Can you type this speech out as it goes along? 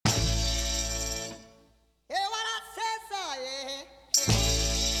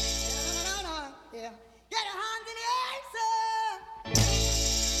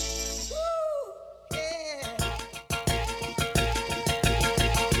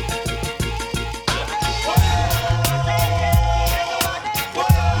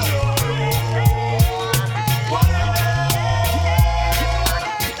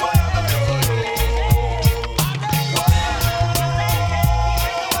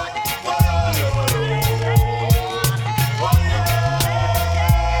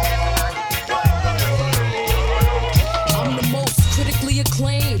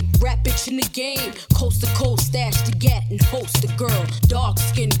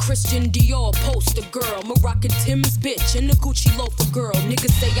Christian Dior poster girl, Moroccan Tim's bitch, and a Gucci loafer girl.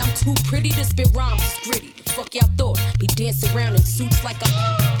 Niggas say I'm too pretty to spit rhymes, it's gritty. The fuck y'all thought? Me dance around in suits like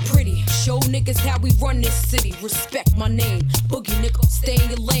I'm pretty. Show niggas how we run this city. Respect my name. Boogie nigga, stay in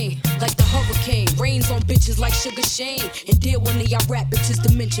your lane. Like the hurricane. Rains on bitches like Sugar Shane. And dare one of y'all rap bitches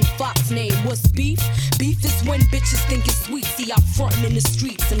to mention Fox name. What's beef? Beef is when bitches think it's sweet. See, I'm frontin' in the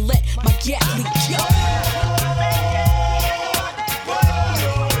streets and let my gas leak.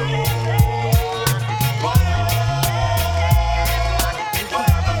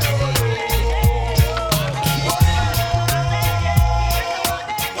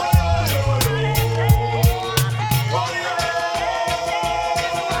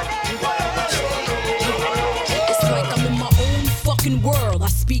 World, I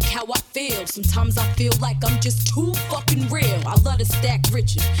speak how I feel. Sometimes I feel like I'm just too fucking real. I love to stack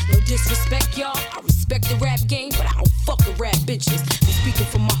riches. No disrespect, y'all. I respect the rap game, but I don't fuck with rap bitches. I'm speaking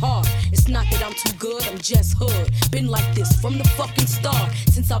from my heart. It's not that I'm too good, I'm just hood. Been like this from the fucking start.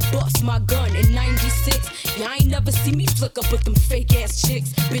 Since I bust my gun in 96. Y'all ain't never see me flick up with them fake ass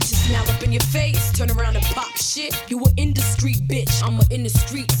chicks. Bitches smile up in your face, turn around and pop shit. You a industry bitch, I'm a in the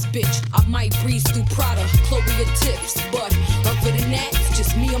streets bitch. I might breeze through Prada, Chloe or Tips, but other than that, it's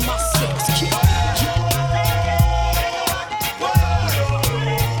just me and my six.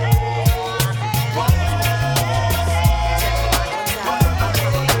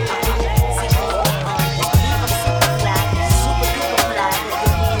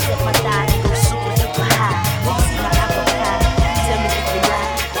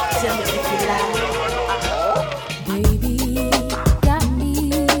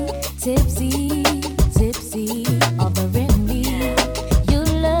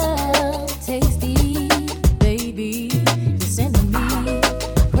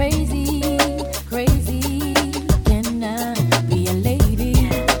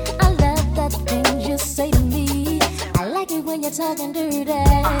 Talking dirty.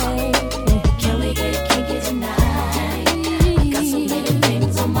 Can we get kinky tonight? Got so many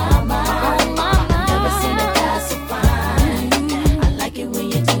things on my mind. Never seen a guy so fine. I like it when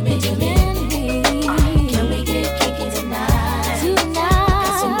you do me, do me. Can we get kinky tonight?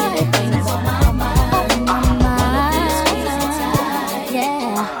 Got so many things on my mind. Wanna be squeezed so tight.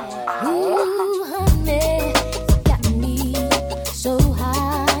 Yeah. Ooh, honey, you got me so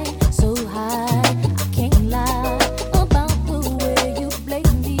high, so high. I can't lie.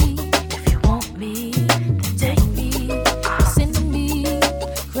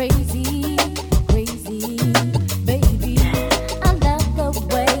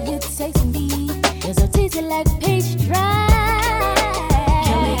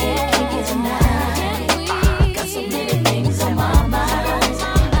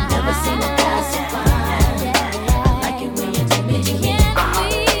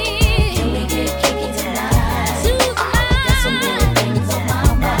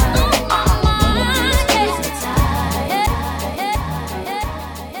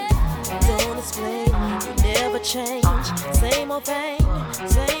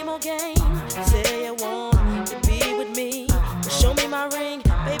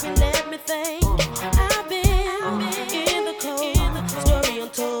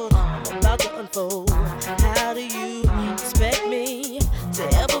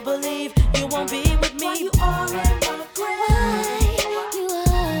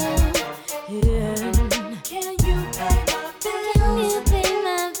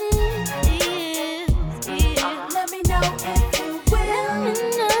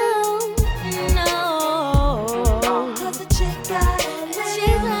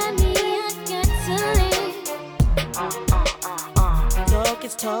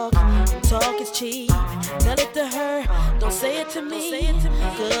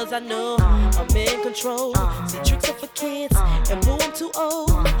 Cause I know I'm in control. See, tricks are for kids, and boo, I'm too old.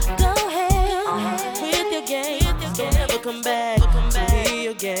 Go ahead with your game. Don't ever come back to me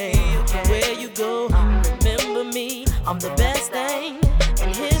again. Where you go, remember me. I'm the best thing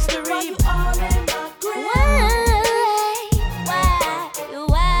in history. Why you all in my grave?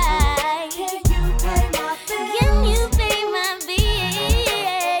 Why? Can you pay my bills? Can you pay my bills?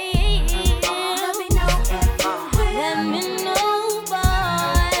 Let me know if you will. Let me know, boy.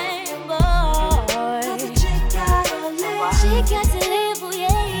 Cause a chick gotta live. She got to live, oh yeah.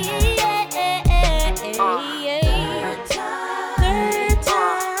 Third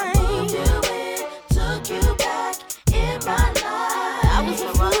time, moved you in, took you back in my life.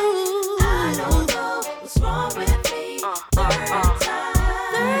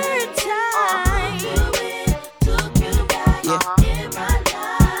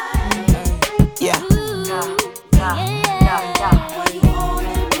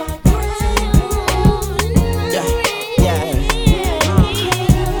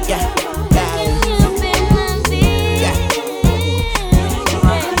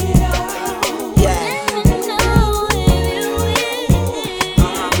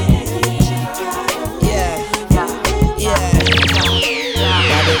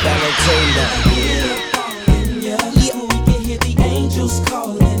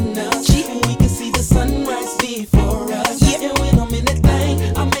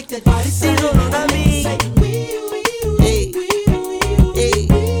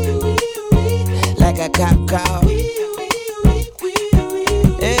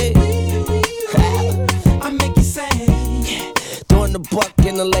 York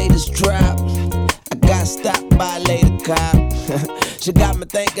in the latest drop. I got stopped by a lady cop. She got me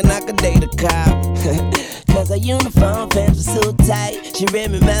thinking I could date a cop. Cause her uniform pants were so tight. She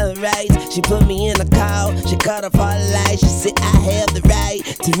read me my rights. She put me in a call. She cut off all the lights. She said I have the right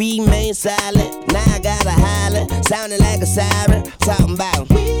to remain silent. Now I gotta holler, sounding like a siren. Talking about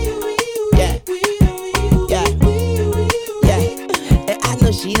yeah, yeah, yeah. And I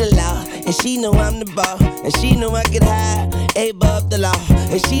know she the law, and she know I'm the ball, and she know I get high, above the law,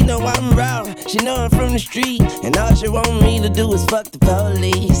 and she know I'm raw. She know I'm from the street, and all she want me to do is fuck the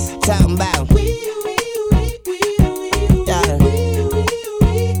police. Talking about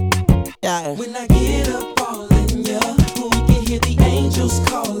yeah. When I get up all in ya, we can hear the angels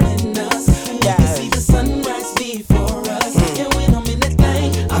calling us. We can see the sunrise before us. And when I'm in that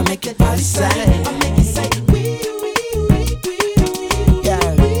thing, I make that body say, I make it say,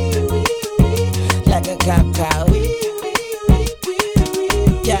 yeah. Like a cop cow.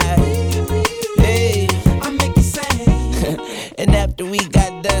 Yeah. Hey. I make it say. And after we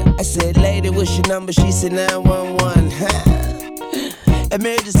got done, I said, lady, what's your number? She said 911.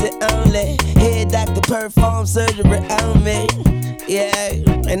 Emergency only. Head doctor perform surgery on me. Yeah,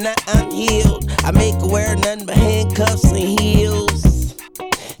 and now I'm healed. I make her wear nothing but handcuffs and heels.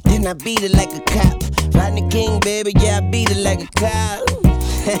 Then I beat it like a cop. Rodney King, baby, yeah, I beat it like a cop.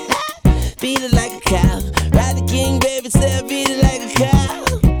 Beat it like a cop. Rodney King, baby, say I beat it like a cop.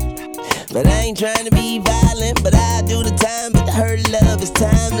 But I ain't trying to be violent, but I do the time. But her love is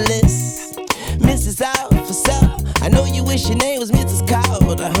timeless. Mrs. Officer, I know you wish your name was Mrs.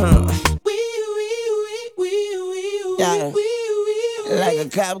 Calder, yeah, like a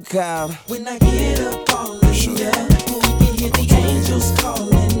cop call. When I get up all in ya, we can hear the angels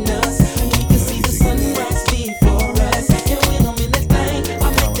calling us. We can see the sunrise before us. And when I'm in that thing, I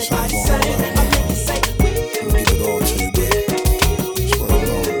make that body say, I make it say, give it all to you, baby. That's what I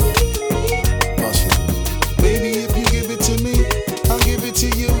know. Awesome. Baby, if you give it to me, I'll give it to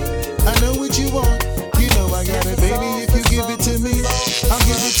you. I know what you want. You know I got it, baby. If you give it to me, I'll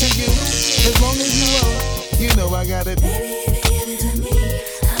give it to you. As long as you want, you know I got it. Baby, if you give it to me,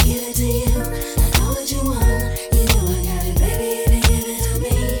 I'll give it to you. I know what you want, you know I got it. Baby, if you give it to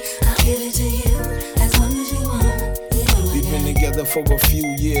me, I'll give it to you. As long as you want, you know I got it. We've been together for a few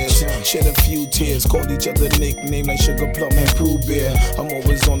years, shed a few tears, called each other nicknames like Sugar Plum and Pooh Bear. I'm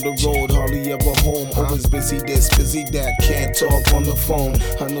always on the road, hardly ever home. Always busy this, busy that, can't talk on the phone.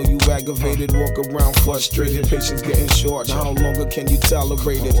 I know you aggravated, walk around frustrated. Patience getting short, how longer can you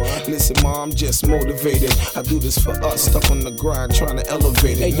tolerate it? Listen, ma, I'm just motivated. I do this for us, stuck on the grind, trying to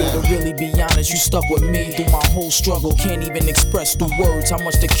elevate it. Hey, yo, to really be honest, you stuck with me through my whole struggle. Can't even express through words how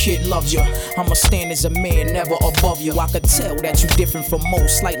much the kid loves you. I'ma stand as a man, never above you. I could tell that you different from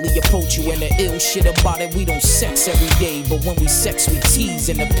most, slightly approach you. And the ill shit about it, we don't sex every day, but when we sex, we tease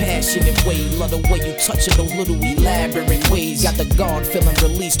in a passionate way. Love the way you touch it, those little elaborate ways. Got the guard feeling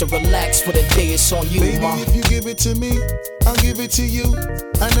released to relax for the day. It's on you, baby, ma. If you give it to me, I'll give it to you.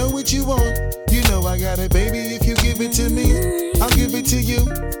 I know what you want, you know I got it, baby. If you give it to me, I'll give it to you.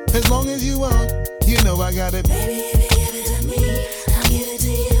 As long as you want, you know I got it. Baby, if you give it to me, I'll give it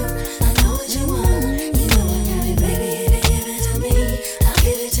to you. I know what you want, you know I got it. Baby, if you give it to me, I'll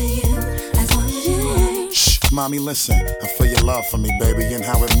give it to you. As long as you want. Shh, mommy, listen. I feel your love for me, baby, and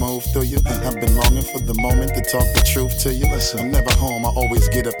how it moved through you. I've been longing for the moment to talk the truth to you. Listen, I'm never home, I always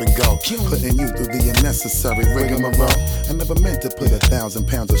get up and go. Putting you through the unnecessary rigmarole. I never meant to put 1,000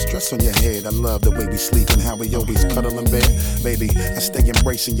 pounds of stress on your head. I love the way we sleep and how we always cuddle in bed. Baby, I stay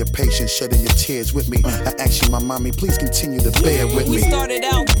embracing your patience, shedding your tears with me. I ask you, my mommy, please continue to bear with me. We started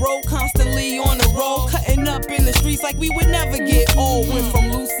out broke, constantly on the road, cutting up in the streets like we would never get old. Went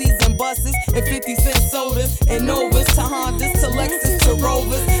from Lucy's and buses and 50-cent sodas and Novas to Hondas to Lexus to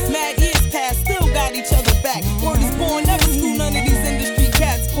Rovers. Mad years past, still got each other back. Word is born, never screw none of these industry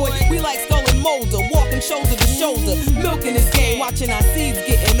cats, boy. We like Skull and Molder, walking shoulder to shoulder, milking this game, watching our seeds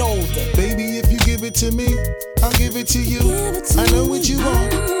getting older. Baby, if you give it to me, I'll give it to you. I know what you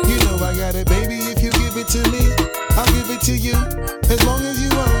want, you know I got it. Baby, if you give it to me, I'll give it to you. As long as you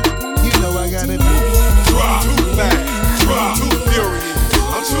want, you know I got it. Drop too fast, drop too furious.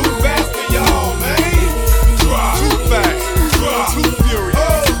 I'm too fast for y'all, man. Drop too fast, drop too furious.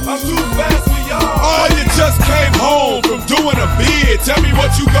 I'm too fast for y'all. Oh, you just came home from doing a bid. Tell me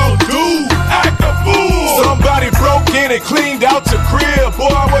what you gon' do. Act a fool. Somebody broke in and cleaned out your crib. Boy,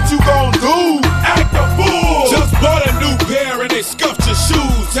 what you gon' do? Act a fool. Just bought a new pair and they scuffed your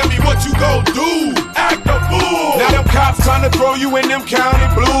shoes. Tell me what you gon' do. Act a fool. Now them cops trying to throw you in them county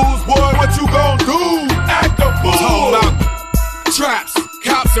blues. Boy, what you gon' do? Act a fool. Talking about traps,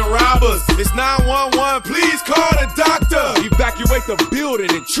 cops and robbers. It's 911, please call the doctor. He evacuate the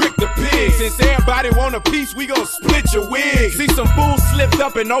building and trick the pigs. Since everybody want a piece, we gon' split your wig. See some fools slipped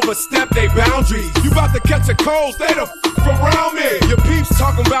up and overstepped their boundaries. You about to catch a cold, stay the around me. Your peeps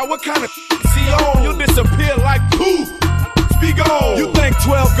talking about what kind of he on. You'll disappear like poof. Be gone. You think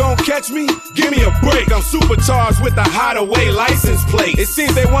 12 gon' catch me? Give me a break. I'm supercharged with a hideaway license plate. It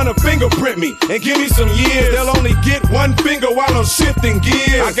seems they wanna fingerprint me and give me some years. They'll only get one finger while I'm shifting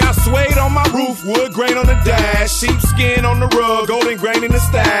gears. I got suede on my roof, wood grain on the dash, sheepskin on the rug, golden grain in the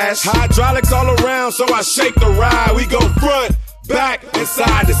stash. Hydraulics all around, so I shake the ride. We go front, back, and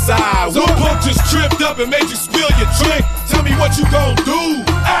side to side. One punk just tripped up and made you spill your drink. Tell me what you gon' do?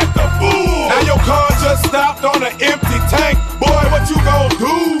 Act a fool. Now your car just stopped on an empty tank. Boy, what you gon'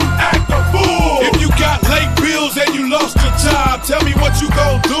 do? Act a fool. If you got late bills and you lost your job, tell me what you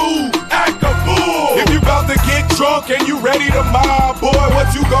gon' do? Act a fool. If you about to get drunk and you ready to mob, boy,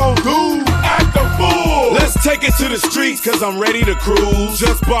 what you gon' do? Act a fool. Let's take it to the streets, cause I'm ready to cruise.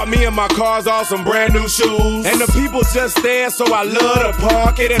 Just bought me and my cars all some brand new shoes. And the people just there, so I love to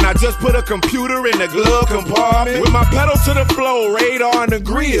park it. And I just put a computer in the glove compartment. With my pedal to the floor, radar in the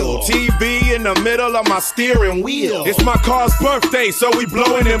grill, TV in the middle of my steering wheel. It's my car's birthday, so we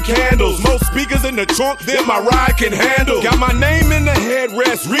blowing them candles. Most speakers in the trunk than my ride can handle. Got my name in the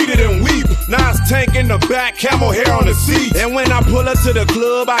headrest, read it and weep. Nice tank in the back, camel hair on the seat. And when I pull up to the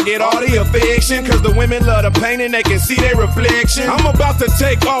club, I get all the affection, cause the women love the pain and they can see their reflection. I'm about to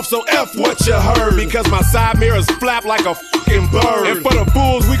take off, so F what you heard, because my side mirrors flap like a fucking bird. And for the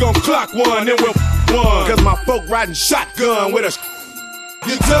fools, we gon' clock one, then we'll one, cause my folk riding shotgun with a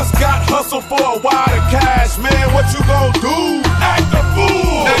You just got hustled for a wad of cash, man, what you gon' do? Act a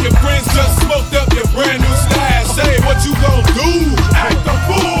fool. Now your friends just smoked up your brand new stash. Say what you gon' do? Act a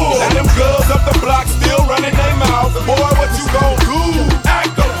fool. Now them girls up the block still running their mouth. Boy, what you gon' do?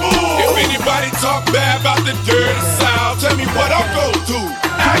 Act a fool. If anybody talk bad about the dirty South, tell me what I'm gon' do.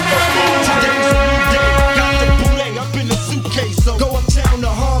 Act a fool. Got the bootleg up in the suitcase, so go uptown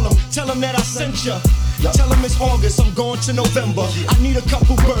to Harlem, tell them that I sent ya. Tell them it's August, I'm going to November. I need a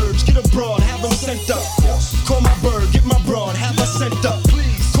couple birds, get a broad, have them sent up. Call my bird, get my broad, have her sent up.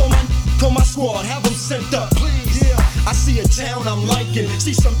 Call my squad, have them sent up. Yeah, I see a town I'm liking.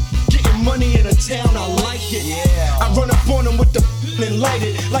 See some getting money in a town, I like it. I run up on them with the and light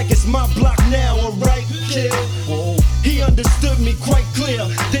it like it's my block now, alright, kid. He understood me quite clear.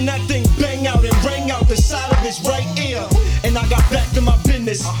 Then that thing bang out and rang out the side of his right ear. And I got back to my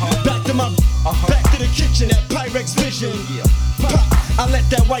business, back to the kitchen at Pyrex Vision. Pop, I let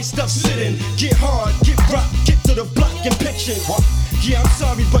that white stuff sit in. Get hard, get rock, get to the block and picture. Yeah, I'm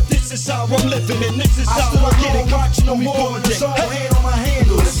sorry, but this is how I'm living, and this is how I get it. Watching no more than hand on my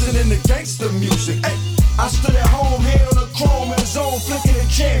handle, listening to gangster music. Hey, I stood at home, hand on the chrome in the zone, flicking the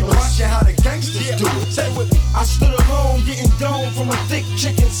candles. Watching how the gangsters do it. Say with me, I stood alone, getting domed from a thick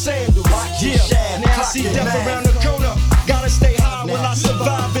chicken sandwich. Yeah, now I see death around the corner. Gotta stay high while I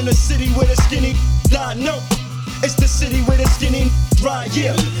survive in a city where the skinny die. No, it's the city where the skinny dry.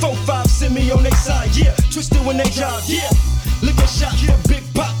 Yeah, 4-5 send me on their side. Yeah, twisted when they drive. Yeah, look at shot for Big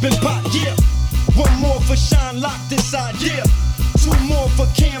Pop and Pop. Yeah, one more for Shine locked inside. Yeah, 2 more for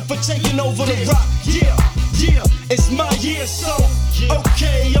Cam for taking over the rock. Yeah, yeah, it's my year, so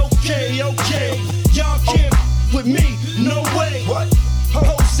okay. Y'all can't with me, no way. What?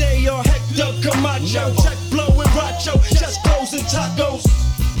 Jose or Hector Camacho, check blowing Racho, just clothes and tacos.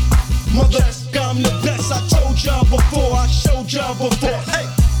 Mother, I'm the best. I told y'all before, I showed y'all before. Hey,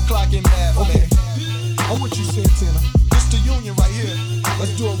 clocking mad, okay. I'm what you said, Santana. It's the union right here.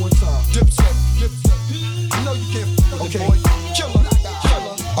 Let's do it one time. Dipset. You know you can't with it, boy. Killer.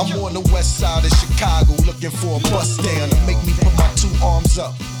 I'm on the west side of Chicago, looking for a bus down to make me put my 2 arms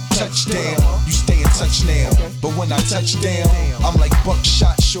up. Touchdown, you stay in touch now. But when I touch down, I'm like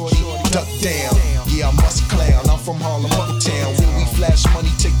buckshot shorty, duck down. Yeah, I must clown. I'm from Harlem, uptown, where we flash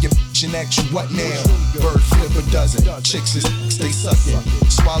money, take your bitch and ask you what now? Bird flip a dozen, chicks is stay sucking.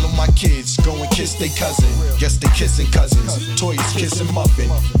 Swallow my kids, go and kiss they cousin. Guess they kissing cousins, Toya's kissing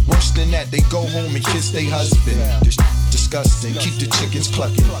muffin. Worse than that, they go home and kiss they husband. Disgusting, keep the chickens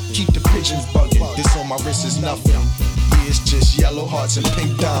clucking, keep the pigeons bugging. This on my wrist is nothing. Yeah, it's just yellow hearts and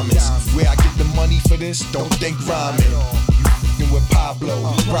pink diamonds. Where I get the money for this, don't think rhyming. You with Pablo,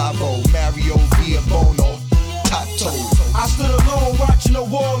 Bravo, Mario, Via Bono, Tato. I stood alone watching the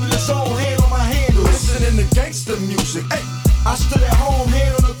wall in its own hand on my handle, listening to gangster music. Hey, I stood at home,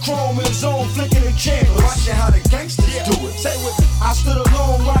 hand on the chrome in its own flicking the candles. Watching how the gangsters do it. Say with me. I stood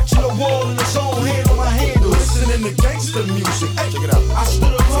alone watching the wall in its own hand on my handle, listening to gangster music. Hey, check it out. I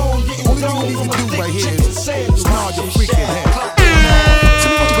stood alone getting domed from a thick chicken sandwich. Smile your freaking head.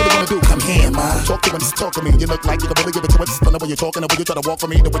 Tell me what you really wanna do. Come here, man. talk to when it's talk to me. You look like you can really give it to it. The way you're talking, the way you try to walk for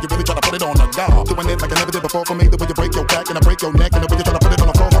me, the way you really try to put it on the guard. Doing it like I never did before for me, the way you break your back and I break your neck, and the way you try to put it on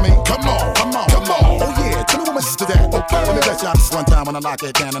the floor for me. Come on, come on, come on. Oh yeah, tell me what my sister's at. Okay, let me bless y'all this one time when I lock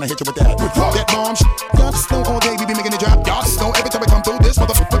it down and I hit you with that. That bomb shit. Y'all just know all day we be making it drop. Y'all just know every time we come through this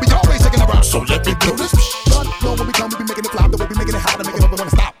motherfucker, we be always taking a rock. So let me do this. Y'all know when we come, we be making it flop. The way we making it hot and making it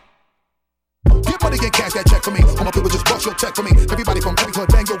wanna stop. Get money, get cash, that check for me. All my people just bust your check for me. Everybody from every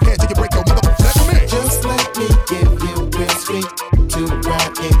club, bang your head till you break your motherfucker neck for me. Just let me give you real sweet to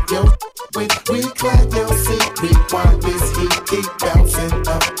ride in your with we clad your seat. Rewind this heat, keep bouncing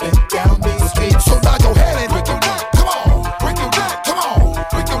up and down these streets. So nod your head and break your neck. Come on, break your neck. Come on,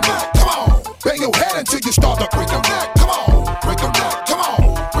 break your neck. Come on, bang your head until you start to break your neck. Come on, break your neck. Come on,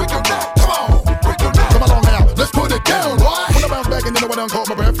 break your neck. Come on, break your neck. Come along now, let's put it down. What? When I bounce back and you know I done caught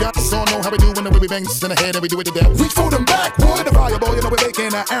my breath. Y'all just don't know how we do when the way we bang this in the head and we do it to death. Reach for them backwood, the fireball, you know we're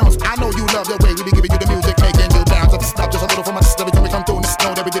making an ounce. I know you love the way we be giving you the music, making you bounce. If it's not just a little for my sister, every time we come through and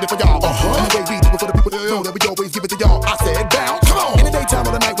know that we did it for y'all. And the way we do it for the people that know that we always give it to y'all. I said bounce, come on. In the daytime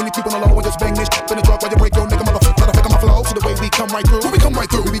or the night when you keep on alone, we just bang this in the truck while you break your nigga motherfucker, try to pick up my flow. So the way we come right through, when we come right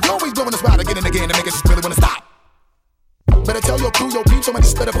through, we be always blowing the spot again and again and make it just really wanna stop. Better tell your crew, your peeps, so man,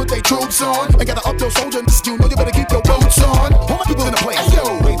 just better put they troops on. And gotta up your soldiers, you know you better keep your boots on. All my people in the place, hey,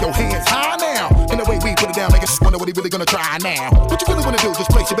 yo, wave your hands high now. And the way we put it down, make us wonder what he really gonna try now. What you really wanna do, just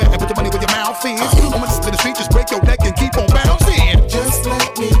place your bet and put your money where your mouth is. On my to the street, just break your neck and keep on bouncing. Just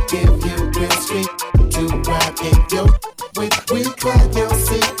let me give you real sweet to ride in your with we clad your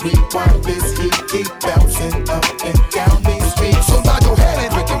seat. Rewind this heat, keep bouncing up and down these streets. So nod your head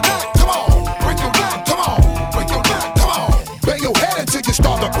and break your neck. Come on, break your neck. Come on, break your neck. Come on, bang your head until you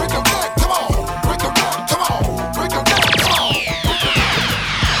start to break your neck. Come on, break your neck. Come on, break your neck. Come on.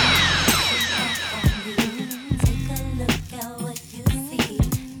 Take a look at what you see.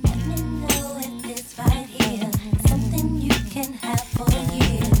 Let me know if it's right here. Something you can have for a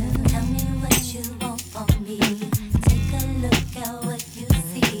year. Tell me what you want from me. Take a look at what you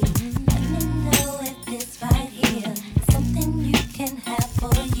see. Let me know if it's right here. Something you can have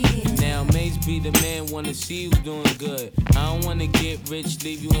for a year. Now Mase be the man, wanna see you doing good. I don't wanna get rich,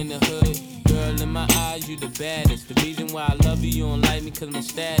 leave you in the hood. Girl, in my eyes, you the baddest. The reason why I love you, you don't like me cause my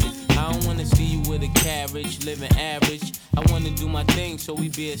status. I don't wanna see you with a carriage, living average. I wanna do my thing so we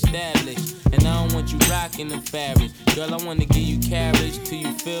be established. And I don't want you rocking the fabrics. Girl, I wanna give you carriage till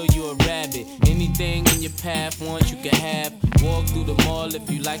you feel you a rabbit. Anything in your path, want you can have. Walk through the mall, if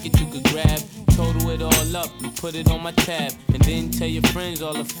you like it, you could grab. Total it all up and put it on my tab. And then tell your friends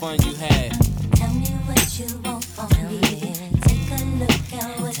all the fun you had. Tell me what you want from me. Take a look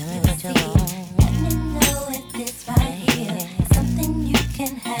at what you see. Let me know if it's right here. Something you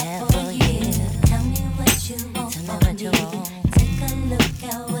can have for a year. Tell me what you want from me. Take a look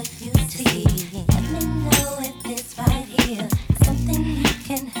at what you see. Let me know if it's right here. Something you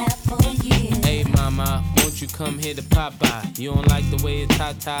can have for a year. Hey mama, won't you come here to pop by? You don't like the way it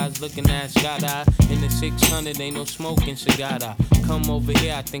tatas looking at Skada. In the 600 ain't no smoking cigar. Come over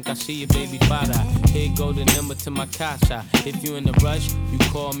here, I think I see your baby father. Here go the number to my casa. If you in a rush, you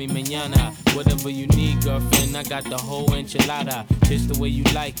call me mañana. Whatever you need, girlfriend, I got the whole enchilada. Just the way you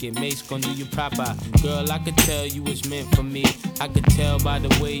like it, Mase gon' do you proper. Girl, I could tell you was meant for me. I could tell by the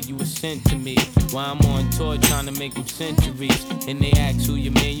way you were sent to me. While I'm on tour trying to make them centuries. And they ask who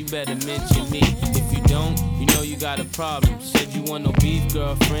you man, you better mention me. If you don't, you know you got a problem. Said you want no beef,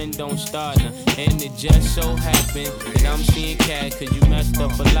 girlfriend, don't start now. And it just so happened that I'm seeing cat cause you messed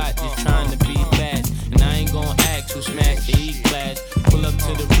up a lot just trying to be fast. And I ain't gon' ask who smashed the E-class. Pull up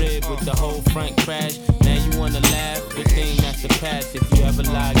to the rib with the whole front crash. Now you wanna laugh, good thing that's the past. If you ever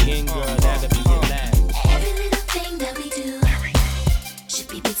lie again, girl, that'll be your last. Every little thing that we do should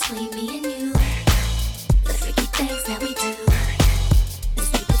be between me and you. The freaky things that we do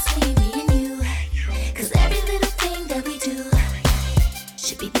must be between me and you. Cause every little thing that we do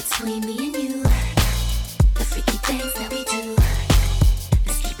should be between me and you. The freaky things that we do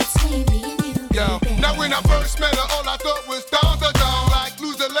must be between me and you. Yo, now when I first met her, all I thought was dawn to dawn. Like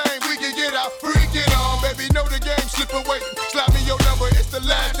lose a lane, we can get out, freak it on. Baby, know the game, slip away. Slap me your number, it's the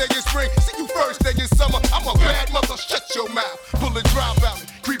last day of spring. See you first day in summer, I'm a bad mother, shut your mouth. Pull a drop out,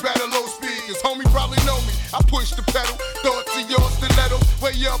 creep at a low speed. Cause homie probably know me, I push the pedal. Throw it to your stiletto,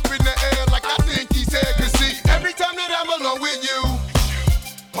 way up in the air like I think he said. Cause see, every time that I'm alone with you,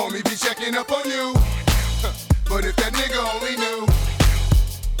 homie be checking up on you. But if that nigga only knew,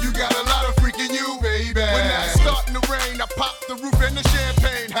 you got a lot of freaking you, baby. When it's starting to rain, I pop the roof and the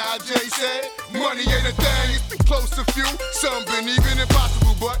champagne. How Jay said, money ain't a thing. It's been close to few, some been even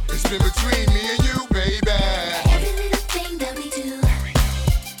impossible, but it's been between me and you, baby. Every little thing that we do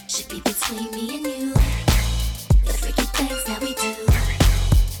should be between me and you.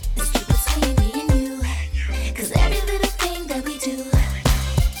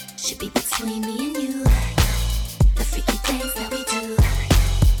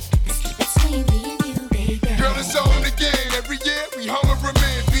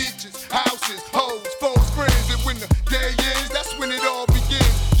 bitches, houses, hoes, foes, friends. And when the day ends, that's when it all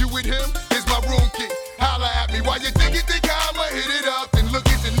begins. You with him? Here's my room key. Holla at me while you think I'ma hit it up. Then look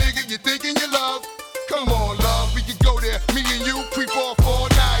at the nigga you thinking you love. Come on, love, we can go there. Me and you creep off all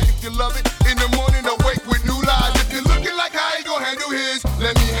night. If you love it, in the morning awake with new lies. If you're looking like how he gon' handle his,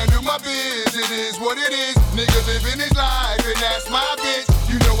 let me handle my biz. It is what it is. Nigga living his life, and that's my bitch.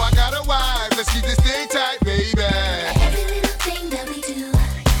 You know I got a wife. Let's keep this thing tight, baby. Every little thing that we do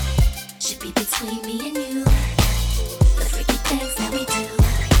should be between me and you. The freaky things that we do,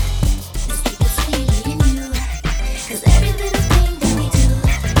 let's keep between me and you. 'Cause every little thing that we do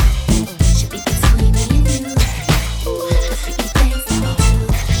should be between me and you. The freaky things that we do,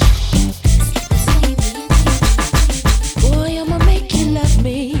 let's keep between me and you. Boy, I'ma make you love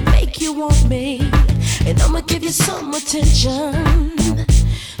me, make you want me, and I'ma give you some attention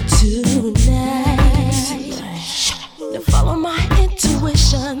tonight. Now follow my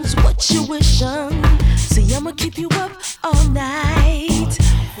intuitions, what you wishin'. See, I'ma keep you up all night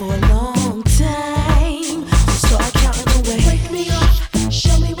for a long time. So start counting away. Wake me up,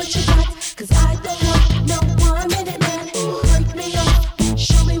 show me what you got, 'cause I don't want no 1 minute man. Break me up,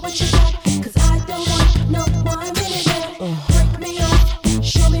 show me what you got, 'cause I don't want no 1 minute man. Break me up,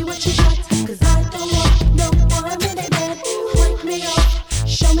 show me what you got, 'cause I don't want no 1 minute man. Break me up,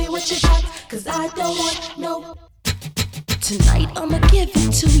 show me what you got, 'cause I don't want no. Tonight I'ma give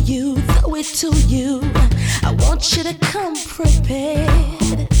it to you, throw it to you. I want you to come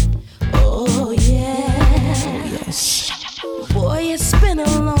prepared. Oh yeah. Yes. Boy, it's been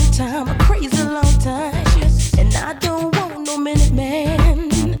a long time, a crazy long time, and I don't want no minute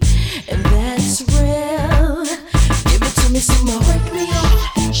man, and that's real. Give it to me some more. Break me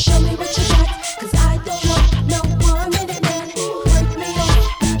up, show me what you got, 'cause I don't want no 1 minute man. Break me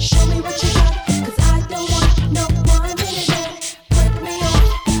up, show me what you got, 'cause I don't want no 1 minute man. Break me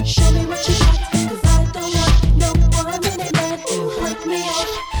up, show me what you got, 'cause I don't want no 1 minute man. Break me up,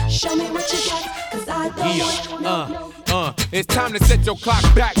 show me what you got, 'cause I don't want no. It's time to set your clock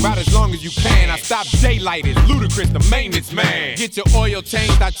back about as long as you can. I stop daylighted, Ludacris, the maintenance man. Get your oil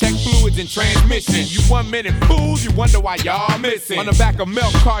changed, I check fluids and transmission. You 1 minute fools, you wonder why y'all missing. On the back of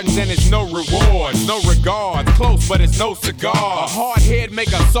milk cartons and it's no rewards, no regards. Close, but it's no cigar. A hard head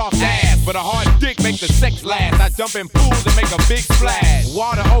make a soft ass, but a hard dick make the sex last. I jump in pools and make a big splash.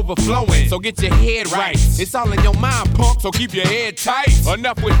 Water overflowing, so get your head right. It's all in your mind, punk, so keep your head tight.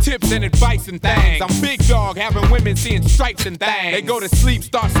 Enough with tips and advice and things. I'm big dog, having women seeing stripes and things. They go to sleep,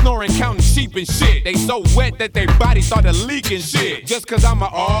 start snoring, counting sheep and shit. They so wet that they body started leaking shit. Just 'cause I'm an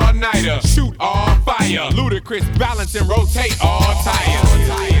all-nighter, shoot all fire. Ludacris balance and rotate all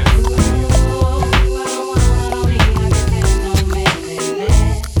tires.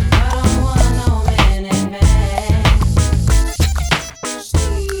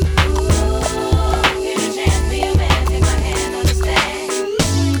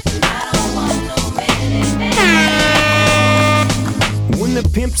 When the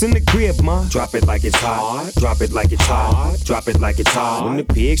pimp's in the crib, ma, drop it like it's hot. Drop it like it's hot. Drop it like it's hot. When the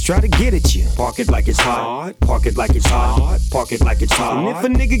pigs try to get at you, park it like it's hot. Park it like it's hot. Park it like it's hot. And if a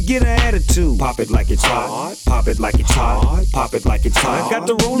nigga get an attitude, pop it like it's hot. Pop it like it's hot. Pop it like it's hot. I got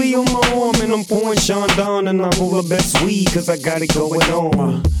the rollie on my arm and I'm pouring Sean down and I'm over the best weed 'cause I got it going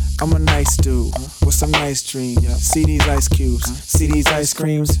on. I'm a nice dude with some nice dreams. See these ice cubes, see these ice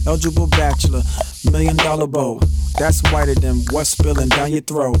creams. Eligible bachelor, $1 million bow. That's whiter than what's spilling down your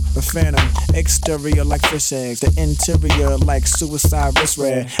throat. The phantom, exterior like fish eggs. The interior like suicide wrist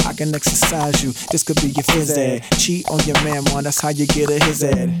red. I can exercise you, this could be your phys ed. Cheat on your man, man, that's how you get a his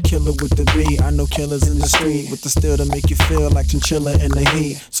ed. Killer with the B, I know killers in the street. With the steel to make you feel like chinchilla in the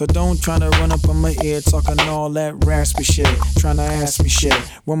heat. So don't tryna run up on my ear talking all that raspy shit. Tryna ask me shit.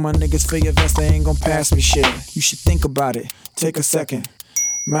 When my niggas feel your vest, they ain't gon' pass me shit. You should think about it, take a second.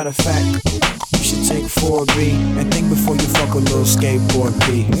 Matter of fact, you should take 4B and think before you fuck a little skateboard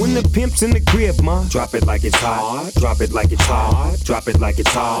P. When the pimp's in the crib, ma, drop it like it's hot. Drop it like it's hot. Drop it like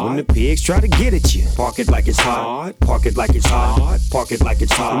it's hot. When the pigs try to get at you, park it like it's hot. Park it like it's hot. Park it like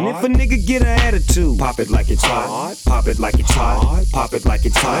it's hot. And if a nigga get an attitude, pop it like it's hot. Pop it like it's hot. Pop it like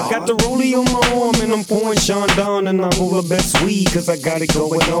it's hot. I got the rollie on my arm and I'm pouring Sean down and I'm over the best weed 'cause I got it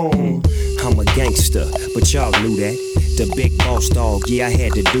going on. I'm a gangster, but y'all knew that. The big boss dog, yeah, I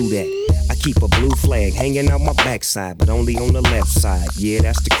had to do that. I keep a blue flag hanging out my backside, but only on the left side. Yeah,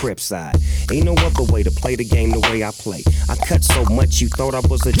 that's the Crip side. Ain't no other way to play the game the way I play. I cut so much you thought I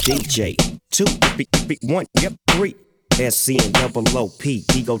was a DJ. 2, 1, yep, 3. SC and double OP,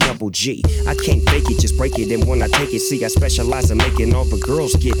 Digo double G. I can't fake it, just break it. And when I take it, see, I specialize in making all the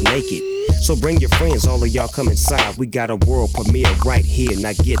girls get naked. So bring your friends, all of y'all come inside. We got a world premiere right here,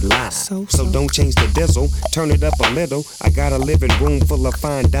 now get live. So don't change the diesel, turn it up a little. I got a living room full of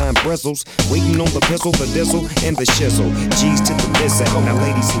fine dime bristles, waiting on the pistol, the dizzle, and the shizzle. G's to the visit. Now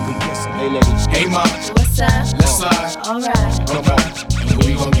ladies, here we get some. Hey ladies. Hey ma. What's up? Let's slide. Alright. Come on.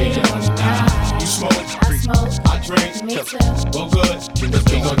 We gon' get it on tonight. You smoke. I smoke. I drink. Me too. Well good. Cause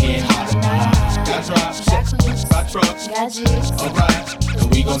we gon' get hot tonight. Got drops. Got clues. Got trucks. Got G's. Alright.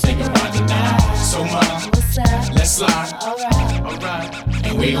 And we gon' take a ride tonight. So ma. What's up? Let's slide. Alright. Alright.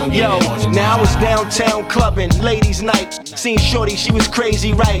 And we gon' get Yo, it on tonight. now I was downtown clubbing, ladies' night. Seen shorty, she was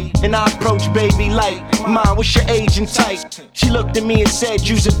crazy, right? And I approached baby like, Mom, what's your age and type? She looked at me and said,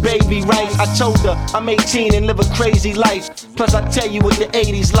 you's a baby, right? I told her, I'm 18 and live a crazy life. Plus I tell you what the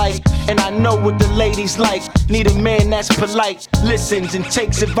 80s like, and I know what the ladies like. Need a man that's polite, listens and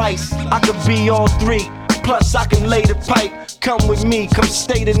takes advice. I could be all three, plus I can lay the pipe. Come with me, come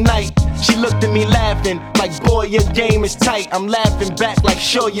stay the night. She looked at me laughing, like boy your game is tight. I'm laughing back like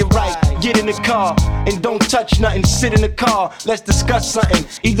sure you're right. Get in the car, and don't touch nothing, sit in the car. Let's discuss something,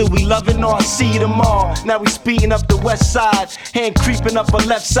 either we loving or I see you tomorrow. Now we speeding up the west side, hand creeping up her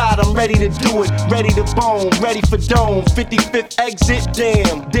left side. I'm ready to do it, ready to bone, ready for dome. 55th exit,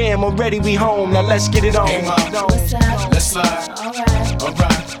 damn, already we home. Now let's get it on. Hey ma, let's slide. Alright.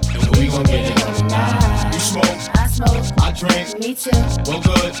 Alright. And we gon' get it on tonight. You smoke. I smoke. I drink. Me too. Well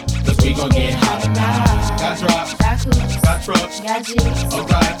good. Cause we gon' get hot tonight. Got drops. Got clues. Got trucks. Got G's.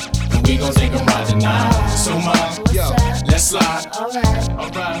 Alright. And we gon' take a ride tonight. So ma, let's slide. Alright.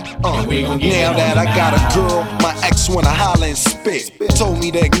 Alright. And we gon' get Now it that on I got a tonight. girl, my ex wanna holler and spit. Told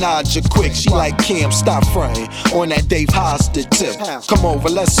me to acknowledge her quick. She like, Cam, stop frontin' on that Dave Hosted tip. Come over,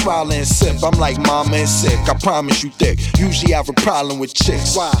 let's swallow and sip. I'm like, mama and sick, I promise you thick. Usually I have a problem with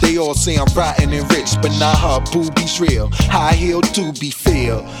chicks. They all say I'm rotten and rich, but not her boobies real. High heel to be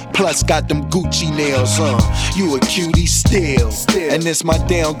feel. Plus got them Gucci nails, You a cutie still. And this my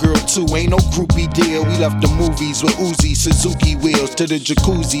down girl too, ain't no groupie deal. We left the movies with Uzi, Suzuki wheels to the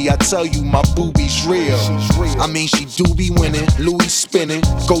jacuzzi. I tell you my boobies real. I mean she do be winning, Louis spinning.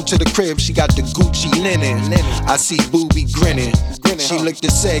 Go to the crib, she got the Gucci linen. I see Booby grinning. She looked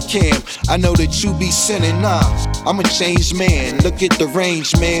and said, Cam, I know that you be sinning. Nah, I'm a changed man. Look at the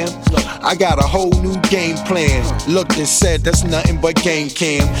range, man. I got a whole new game plan. Looked and said, that's nothing but game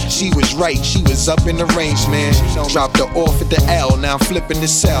cam. She was right, she was up in the range, man. Dropped her off at the L, now I'm flipping the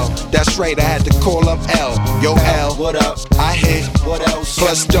cell. That's right, I had to call up L. Yo, L, what up? I hit, what else?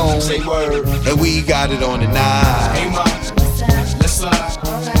 Plus don't say word, and we got it on the night. Hey ma, let's slide.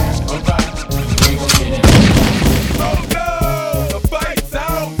 Alright. We gon' get it. Oh no, the fight's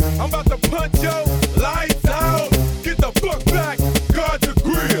out. I'm about to punch your lights out. Get the fuck back, guard your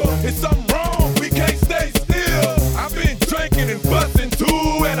grill. It's something wrong, we can't stay still. I've been drinking and busting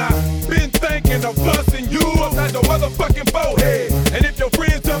too, and I've been thinking of busting you upside the motherfucking boathead. And if your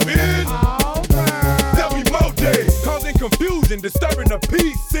friends jump in, there'll be more days, causing confusion, disturbing the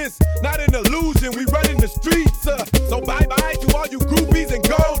peace. Since not an illusion, we running the streets. So bye bye to all you groupies and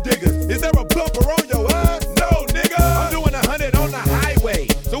gold diggers. Is there a bumper on your ass? No, nigga. I'm doing 100 on the highway.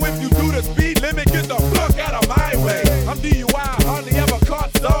 So if you do the speed limit, get the fuck out of my way. I'm DUI, hardly ever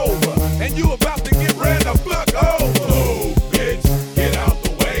caught sober. And you about to get ran the fuck over. Move, bitch, get out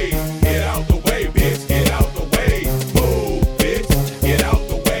the way. Get out the way, bitch, get out the way. Move, bitch, get out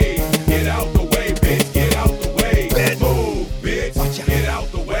the way. Get out the way, bitch, get out the way. Move, bitch, get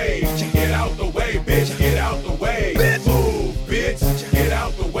out the way. Get out the way, bitch, get out the way. Move, bitch, get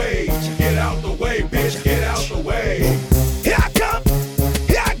out the way. Get out the way, bitch, get out the way. Here I come,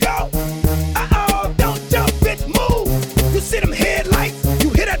 here I go. Don't jump, bitch, move. You see them headlights, you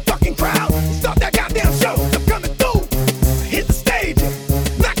hear that fucking crowd. Stop that goddamn show, I'm coming through. Hit the stage,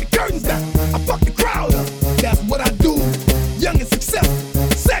 knock the curtains down. I fuck the crowd up, that's what I do. Young and successful,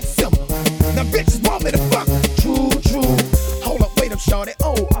 sex symbol. Now bitches want me to fuck. True. Hold up, wait up, shorty.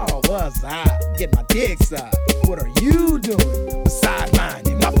 Oh, what's up? Get my dick sucked. What are you doing? Besides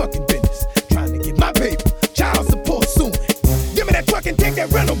minding my fucking business. Trying to get my paper, child support soon. Give me that truck and take that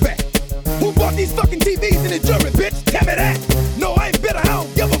rental back. Who bought these fucking TVs in the jury, bitch? Tell me that. No, I ain't bitter, I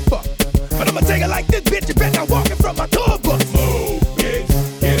don't give a fuck. But I'ma take it like this, bitch. You bet not walking from my tour bus. Move, bitch,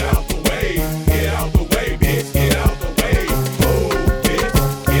 get out the way. Get out the way, bitch, get out the way. Move, bitch,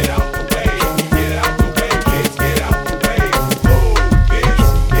 get out the way. Get out the way, bitch, get out the way. Move, bitch,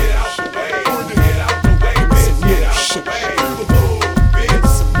 get out the way. Get out the way, bitch, get out the way. Move,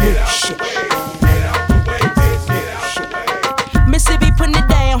 bitch, get out the way. Get out the way, bitch, get out the way. Missy be putting it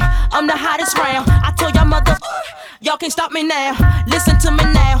down. I'm the hottest round. I told y'all mother, Y'all can't stop me now. Listen to me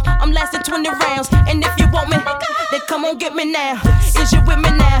now. I'm lasting 20 rounds. And if you want me, then come on get me now. Is you with me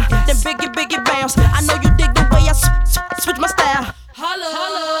now? Then biggie bounce. I know you dig the way I switch my style.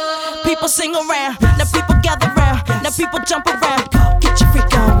 Holla. People sing around. Now people gather round. Now people jump around. Get your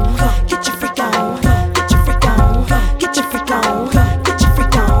freak on. Get your freak on. Get your freak on. Get your freak on. Get your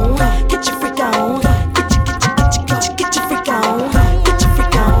freak on. Get your freak on. Get your freak on. Get your freak on.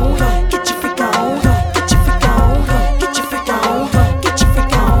 Get your freak on. Get your freak on. Get your freak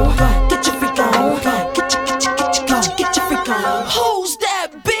on. Get your freak on. Get your freak on. Get your freak on. Who's that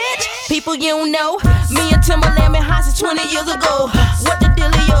bitch? People you don't know. Me and Timberland been high since 20 years ago. What the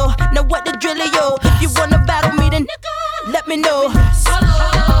dealio? Now what the drillio? If you wanna battle me, then let me know.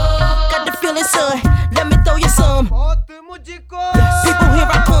 Got the feeling, son. Let me throw you some. People, here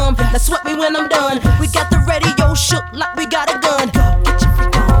I come. Now sweat me when I'm done. We got the radio shook like we got a gun. Get your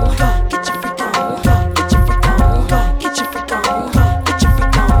freak on. Get your freak on. Get your freak on. Get your freak on. Get your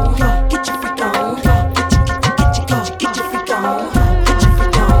freak on. Get your freak on. Get your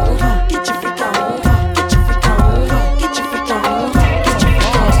freak on. Get your freak on. Get your freak on. Get your freak on.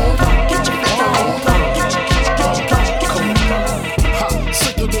 Get your freak on. Get your freak on.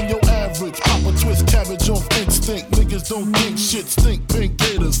 Sicker than your average. Pop a twist cabbage off instinct. Niggas don't think shit stink. Pink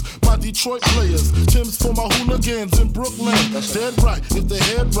gators. My Detroit players. Tim's for my hooligans in Brooklyn. Dead right. If they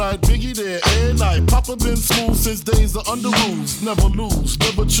head right, Biggie there every night. Papa been smooth since days of under rules. Never lose.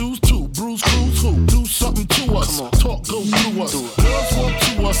 Never choose to. Bruise, cruise, who? Do something to us. Talk, go through us. Girls want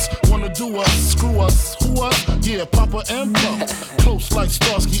to us. Wanna do us. Screw us. Who us? Yeah, Papa and Pop. Close like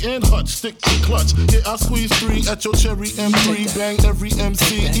Starsky and Hutch. Stick to clutch. Yeah, I squeeze 3 at your cherry M3. Bang every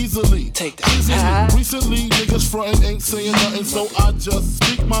MC easily. Take that. Easily. Recently, niggas frontin' ain't saying nothing, so I just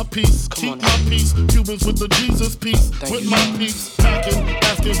speak my peace. Keep my peace. Cubans with the Jesus peace. With my peace. Packing,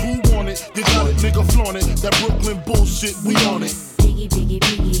 asking who want it. You got it, nigga, flaunt it. That Brooklyn bullshit, we on it.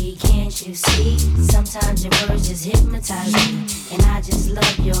 Biggie, can't you see? Sometimes your words just hypnotize me. And I just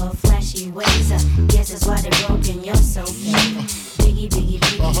love your flashy ways. I guess that's why they're broken, you're so fake. Biggie,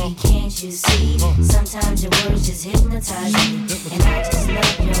 can't you see? Sometimes your words just hypnotize me. And I just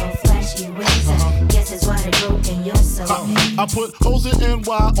love your flashy ways. I guess that's why they're broken, you're so fake. I put O's in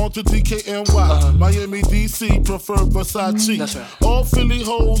NY onto DKNY. Miami, DC, prefer Versace. That's right. All Philly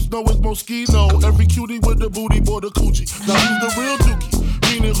hoes know it's Moschino. Every cutie with the booty, boy, the coochie. Now who's the real dookie?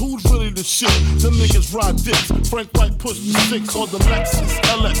 Meaning who's really the shit? Them niggas ride dicks. Frank White push the 6 or the Lexus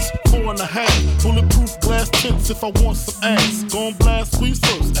LX 4.5. Bulletproof glass tints if I want some ass. Gon' blast squeeze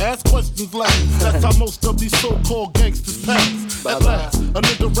first, ask questions last. That's how most of these so-called gangsters pass. At last, a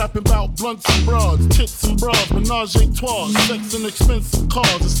nigga rapping about blunts and broads, tits and bras, menage a trois, sex and expensive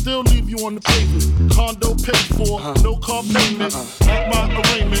cars, and still leave you on the pavement. Condo paid for, no car payment. At my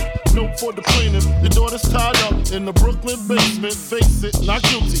arraignment, note for the plaintiff. Your daughter's tied up in the Brooklyn basement. Face it, not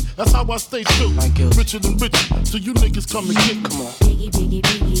guilty. That's how I stay true. Richer than richer, so you niggas come and get. Come on. Biggie,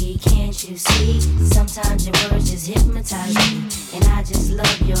 can't you see? Sometimes your words just hypnotize me. And I just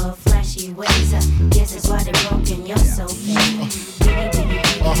love your flashy ways. I guess that's why they're broken, you're so fake. Biggie,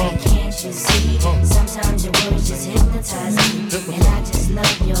 can't you see? Sometimes your words just hypnotize me. And I just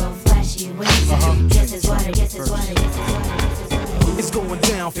love your flashy ways. I guess that's why they. It's going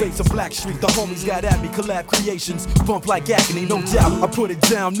down, face of Blackstreet. The homies got at me, collab creations. Bump like agony, no doubt. I put it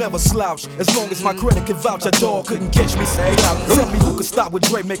down, never slouch. As long as my credit can vouch, a dog couldn't catch me. Say out. Tell me who could stop with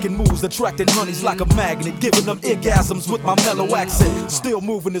Dre making moves, attracting honeys like a magnet, giving them orgasms with my mellow accent. Still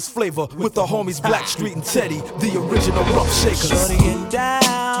moving this flavor with the homies Blackstreet and Teddy, the original rough shakers. Shorty get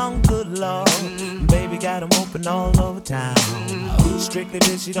down, good lord. Baby got them open all over town. Strictly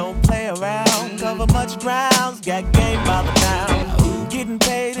bitch, she don't play around. Cover much grounds, got game by the pound. Getting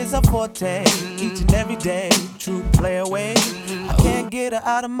paid is a forte, each and every day. True play away. I can't get her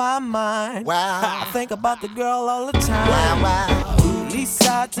out of my mind. Wow. I think about the girl all the time. Wow. East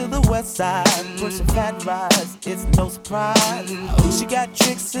side to the west side, pushing fat rides, it's no surprise. She got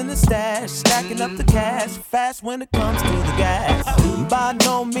tricks in the stash, stacking up the cash, fast when it comes to the gas. By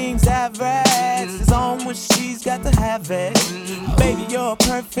no means average, it's on when she's got to have it. Baby, you're a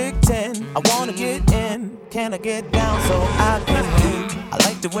perfect 10, I wanna get in. Can I get down so I can win? I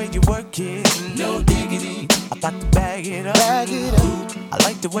like the way you work it, no diggity. I got to bag it up. I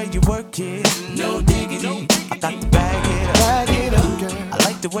like the way you work it, no diggity. I got to bag it up. I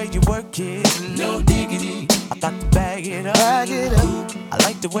like the way you work it, no diggity. I got to bag it up. I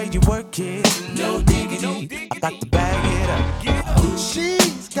like the way you work it, no diggity. I got to bag it up.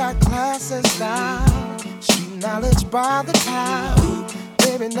 She's got class and style, street knowledge by the time.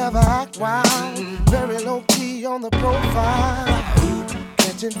 Baby never act wild, very low key on the profile.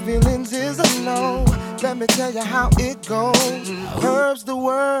 Can't Catching feelings is a no. Let me tell you how it goes. Herbs the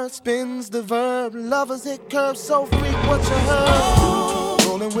word, spins the verb. Lovers hit curves, so freak what you heard.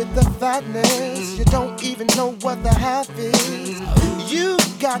 Rolling with the fatness, you don't even know what the half is. You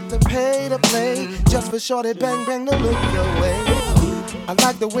got to pay to play, just for shorty bang bang to look your way. I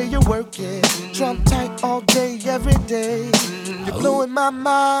like the way you work it, Trump tight all day, every day. You're blowing my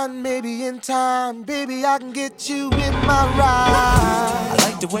mind, maybe in time, baby I can get you in my ride. I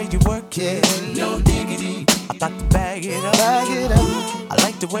like the way you work it, no diggity. I got to bag it up. Bag it up. I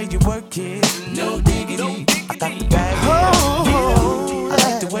like the way you work it, no diggity. I got to bag it up. I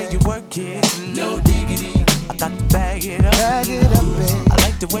like the way you work it, no diggity. I got to bag it up. Bag it up, baby. I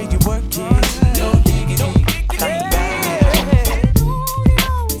like the way you work it, no diggity. I got to bag it up.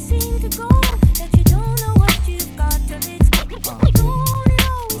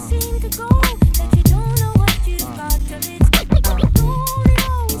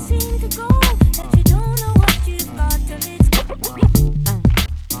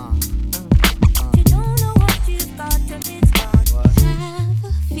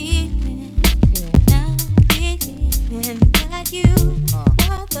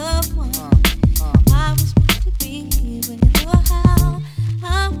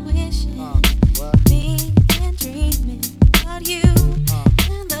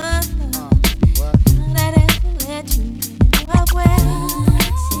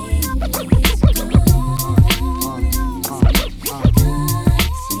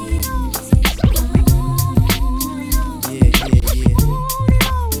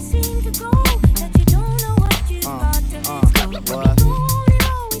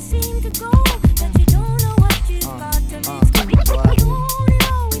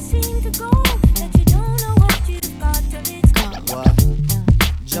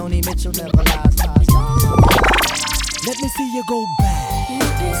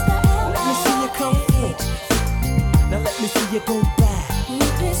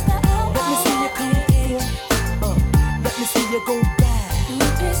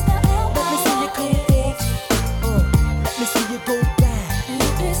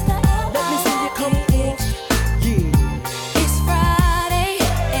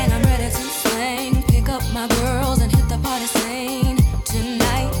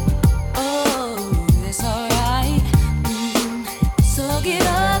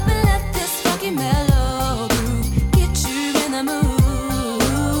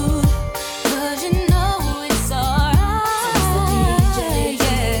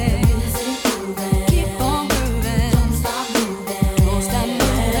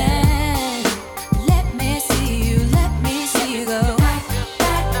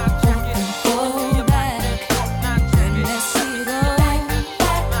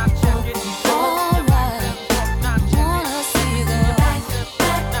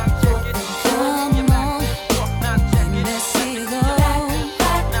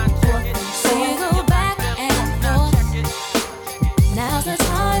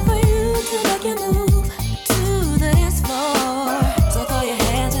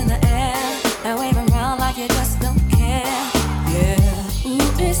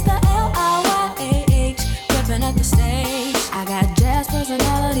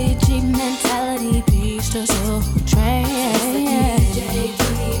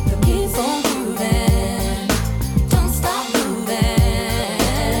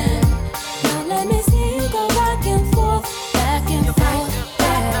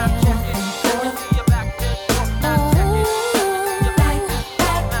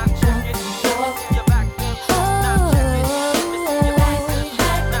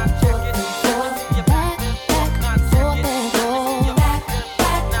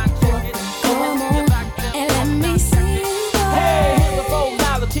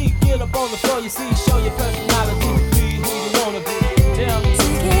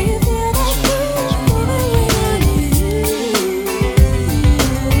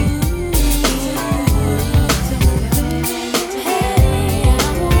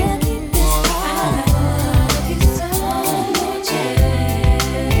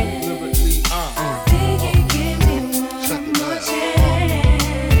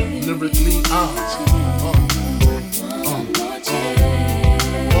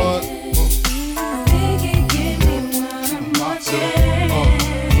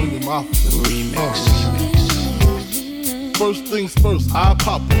 First things first, I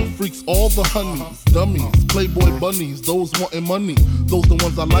pop her. Freaks all the honeys, dummies, playboy bunnies, those wanting money. Those the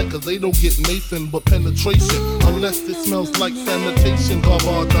ones I like, cause they don't get Nathan but penetration. Unless it smells like sanitation.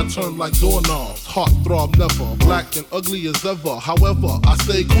 Garbage, I turn like doorknobs. Heart throb never, black and ugly as ever. However, I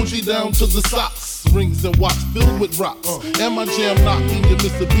stay coochie down to the socks. Rings and watch filled with rocks. And my jam knocking your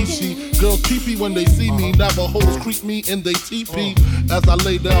Mitsubishi. Girls pee-pee when they see me. Navajos creep me in they teepee. As I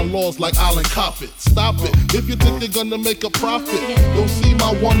lay down laws like Island Coppet. Stop it, if you think they're gonna make a profit. Don't see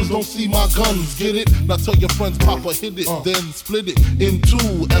my ones, don't see my guns. Get it? Now tell your friends Papa hit it. Then split it in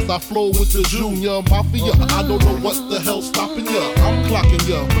two as I flow with the Junior Mafia. I don't know what the hell's stopping ya. I'm clocking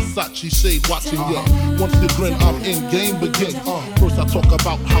ya, Versace shade watching ya. Once you grin, I'm in, game begin. First I talk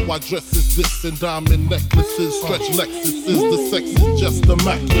about how I dress is this and diamond necklaces, stretch Lexuses. The sex is just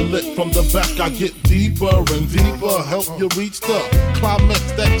immaculate. From the back I get deeper and deeper. Help you reach the climax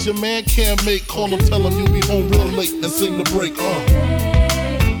that your man can't make. Call him, tell him you be home real late and sing the break.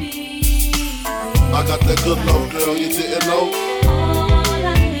 I got that good love, girl, you didn't know.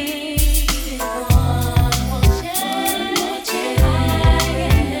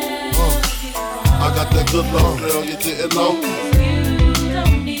 I got that good love, girl, you didn't know.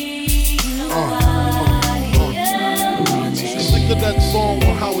 Sick of that song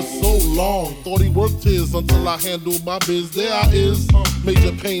on how it's so long. Thought he worked his until I handled my biz. There I is,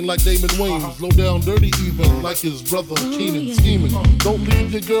 major pain like Damon Wayans. Low down dirty even like his brother Keenan scheming. Don't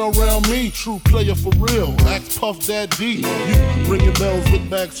leave your girl around me, true player for real. Ask Puff Daddy. You ringing bells with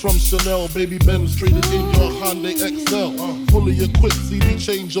bags from Chanel. Baby Benz traded in your Hyundai XL. Fully equipped CD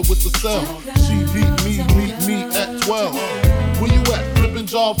changer with the cell. She beat me at 12. Where you at? Flipping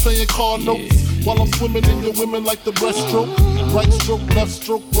job, playing car notes. While I'm swimming in your women like the breaststroke. Right stroke, left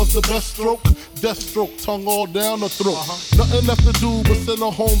stroke was the best stroke. Death stroke, tongue all down the throat. Nothing left to do but send her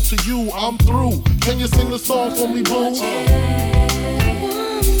home to you. I'm through. Can you sing the song for me, boo? I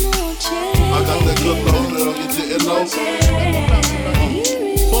got that good love, girl, you didn't know.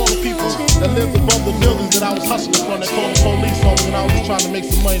 For all the people that lived above the buildings that I was hustling from, that called the police on me when I was just trying to make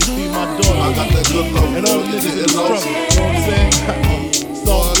some money to feed my daughter. I got that good love, and all the niggas in the struggle, you know what I'm saying? It's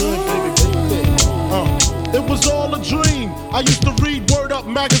all good, baby. It was all a dream. I used to read Word Up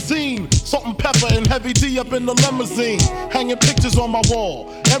magazine. Salt and Pepper and Heavy D up in the limousine. Hanging pictures on my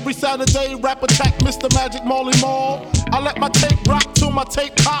wall. Every Saturday, rap attack Mr. Magic Molly Mall. I let my tape rock till my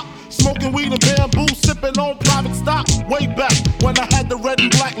tape pop. Smoking weed and bamboo, sipping on private stock. Way back when I had the red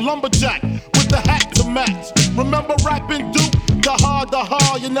and black lumberjack with the hat to match. Remember rapping Duke? The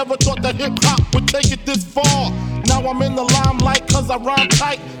hard, you never thought that hip-hop would take it this far. Now I'm in the limelight cause I rhyme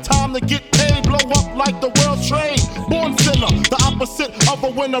tight. Time to get paid, blow up like the world trade. Born sinner, the opposite of a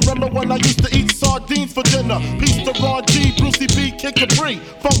winner. Remember when I used to eat sardines for dinner? Peace to Ron G, Brucey B, Kid Capri,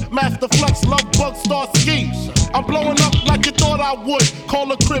 Funk Master Flex, Love Bug, Star Ski. I'm blowing up like you thought I would.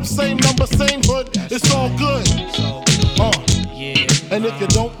 Call a crib, same number, same hood. It's all good. And if you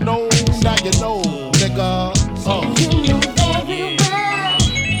don't know, now you know, nigga. You know very well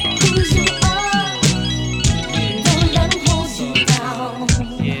who you are. Don't let them hold you down.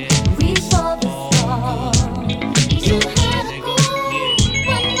 Reach for the stars. You have a goal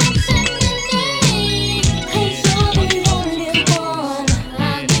when nothing you need. 'Cause you're the only one.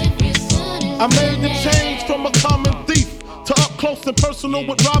 I'll give you sun. I made the change from a common thief to up close and personal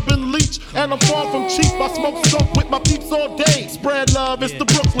with Robin Leach. And I'm far from cheap, I smoke skunk with my peeps all day. Spread love, it's the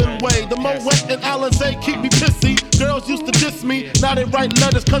Brooklyn way. The Moet and Alizé keep me pissy. Girls used to diss me, now they write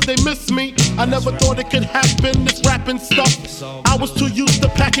letters cause they miss me. I never thought it could happen, this rapping stuff. I was too used to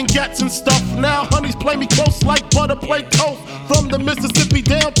packing gats and stuff. Now honeys play me close like butter play toast. From the Mississippi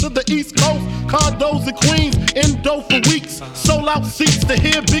down to the East Coast. Condos in Queens, indo for weeks. Sold out seats to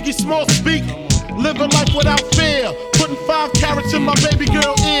hear Biggie Small speak. Living life without fear, putting 5 carats in my baby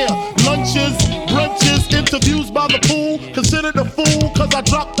girl ear. Lunches, brunches, interviews by the pool. Considered a fool cause I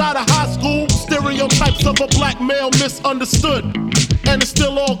dropped out of high school. Stereotypes of a black male misunderstood. And it's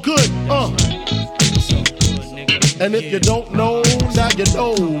still all good, And if you don't know, now you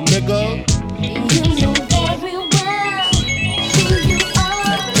know, nigga. You know very well who you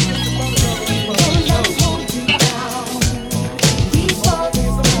are. Don't let them hold you down. Reach for the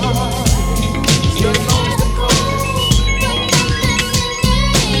stars. You have a goal when nothing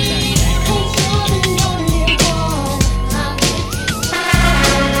you need. 'Cause you're the only one. I'll give you sun.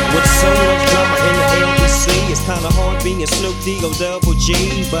 With so much drama in the LBC, it's kinda hard being Snoop D-O-double-G,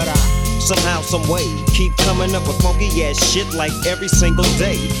 but I somehow, someway keep coming up with funky ass shit like every single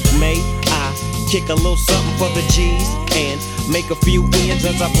day. May I kick a little something for the G's, and make a few ends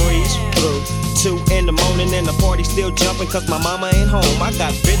as I breeze through. 2 in the morning and the party still jumping cause my mama ain't home. I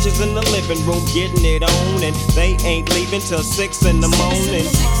got bitches in the living room getting it on, and they ain't leaving till 6 in the morning.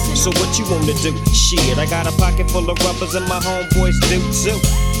 So what you wanna do? Shit, I got a pocket full of rubbers and my homeboys do too.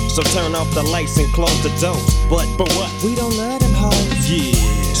 So turn off the lights and close the doors. But what? We don't love them hoes. Yeah.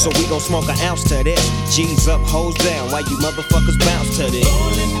 So we gon' smoke an ounce to this. G's up, hoes down, while you motherfuckers bounce to this.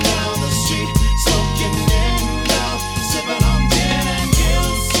 Rolling down the street, smoking in down, sipping on gin and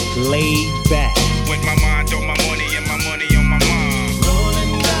juice. Laid back. With my mind on my money and my money on my mind.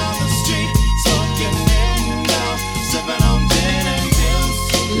 Rolling down the street, smoking in down, sipping on gin and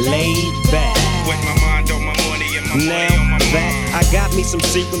juice. Laid back. With my mind on my money and my money on my mind. I got me some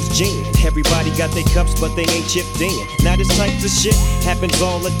Seagram's gin. Everybody got their cups, but they ain't chipped in. Now this type of shit happens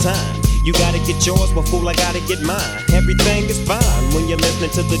all the time. You gotta get yours, but fool, I gotta get mine. Everything is fine when you're listening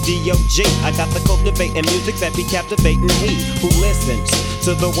to the D.O.G. I got the cultivating music that be captivating he who listens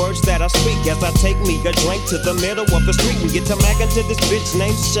to the words that I speak as I take me a drink to the middle of the street and get to mackin' to this bitch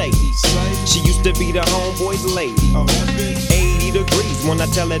named Shady. She used to be the homeboy's lady. 80 degrees when I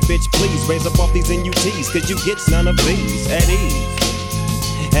tell that bitch, please raise up off these NUTs, cause you get none of these at ease.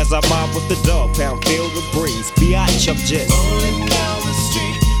 As I mob with the dog pound, feel the breeze. B.I.G. up just rolling down the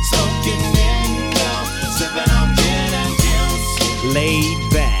street, smoking in down, sipping on gin and juice. Laid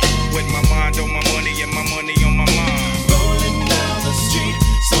back. With my mind on my money and my money on my mind. Rolling down the street,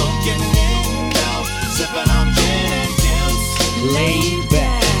 smoking in down, sipping on gin and juice. Laid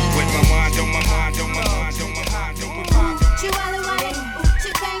back. With my mind on my mind on my mind on my mind on my mind. Chihuahua Wale, ooh,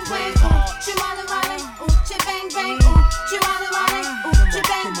 bang bang, ooh, Chihuahua Wale, ooh, bang bang, ooh, Chihuahua Wale, ooh,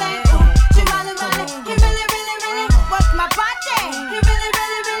 bang bang, ooh, Chihuahua Wale. He really, really, really worked my body. He really,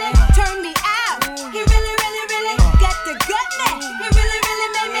 really, really turned me out. He really, really, really got the goodness. He really, really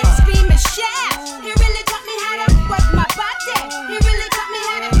made me scream and shout. He really taught me how to work my body. He really taught me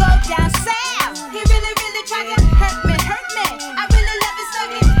how to go down south. He really, really tried to hurt me, hurt me. I really love his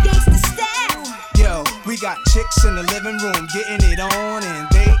fucking gangsta style. Yo, we got chicks in the living room getting it on, and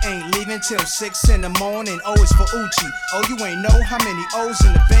they ain't leaving till 6 in the morning. O is for Uchi. Oh, you ain't know how many O's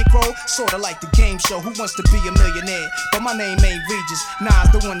in the bankroll? Sorta like the game show, Who Wants to Be a Millionaire? But my name ain't Regis. Nas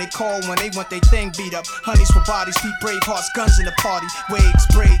the one they call when they want they thing beat up. Honeys for bodies, feet Bravehearts, guns in the party. Waves,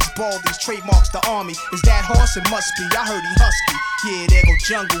 braids, baldies, trademarks the army. Is that horse? It must be. I heard he husky. Yeah, there go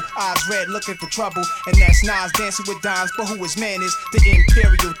jungle. Eyes red, looking for trouble. And that's Nas dancing with dimes. But who his man is? The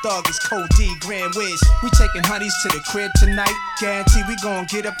Imperial Thug is Code D, Grand Wiz. We taking honeys to the crib tonight. Guarantee we gon'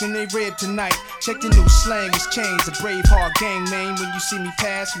 get up in they rib tonight. Check the new slang, it's changed. A Braveheart gang name. When you see me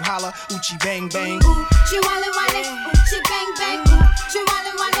pass, you holla, Uchi bang bang. Ooh, Chihuahua Wale, ooh, bang bang, ooh,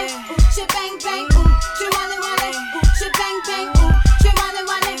 Chihuahua Wale, ooh, bang bang, ooh, Chihuahua Wale, ooh, bang bang, ooh, Chihuahua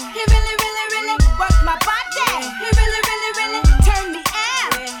Wale. He really, really, really worked my body. He really, really, really turned me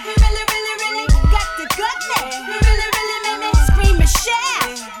out. He really, really, really got the goodness. He really, really made me scream and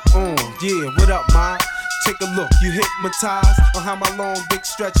shout. Yeah, what up, ma? Take a look, you hypnotized on how my long dick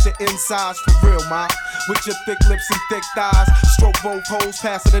stretch your insides for real, ma. With your thick lips and thick thighs, stroke both hoes,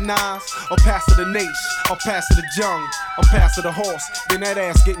 pass it the nines, or pass it the nace, or pass it the jung, or pass it the horse. Then that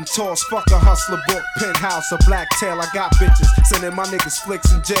ass getting tossed. Fuck a hustler book, penthouse, or black tail. I got bitches sending my niggas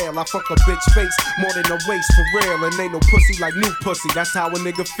flicks in jail. I fuck a bitch face more than a waist for real, and ain't no pussy like new pussy. That's how a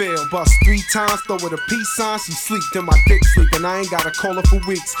nigga feel. Bust 3 times, throw it a peace sign. She sleep, then my dick sleep, and I ain't gotta call her for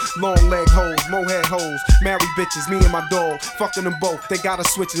weeks. Long leg hoes, mohead hoes. Married bitches, me and my dog, fucking them both. They gotta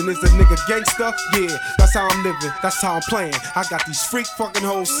switch, and is the nigga gangster? Yeah, that's how I'm living, that's how I'm playing. I got these freak fucking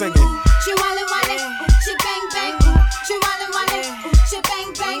hoes singing. Chihuahua Wale, ooh, bang bang, ooh, Chihuahua Wale, ooh,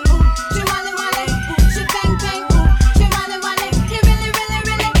 bang bang, ooh, Chihuahua Wale, ooh, bang bang, ooh, Chihuahua Wale. He really, really,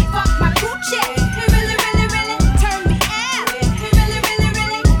 really fucked my coochie. He really, really, really turned me out. He really, really,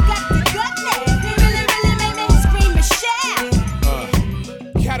 really got the goodness. He really, really made me scream and shout.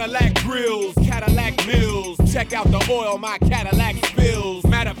 Cadillac grills, Cadillac mills. Check out the oil my Cadillac spills.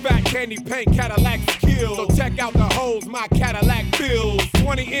 Matter of fact, candy paint Cadillac's kill. So check out the holes my Cadillac fills.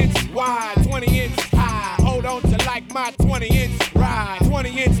 20-inch wide, 20-inch high. Hold on to like my 20-inch ride.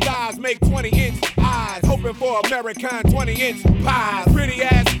 20-inch thighs make 20-inch eyes. Hoping for American 20-inch pies. Pretty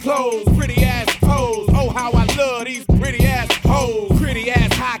ass clothes, pretty ass pose. Oh, how I love these pretty ass hoes. Pretty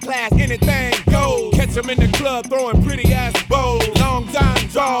ass high class, anything goes. Catch them in the club throwing pretty ass bows. Long John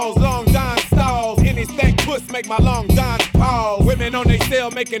draws, long John stalls. Any stank puss make my long John pause. Women on they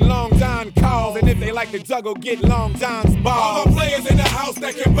cell making long John calls. And if they like to juggle, get long John's balls. All the players in the house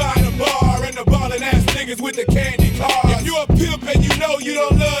that can buy the bar. And the ballin' ass niggas with the candy cars. If you a pimp and you know you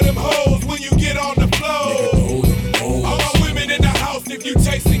don't love them hoes when you get on the floor. All my women in the house, if you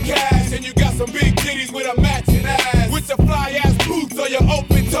chasing cash and you got some some big titties with a matching ass. With your fly ass boots or your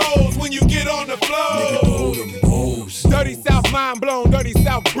open toes when you get on the floor. Dirty South mind blown, dirty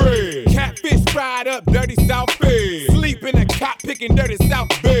South bread. Catfish fried up, dirty South fed. Sleep in a cot picking dirty South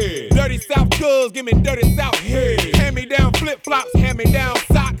bed. Dirty South girls, give me dirty South head. Hand me down flip flops, hand me down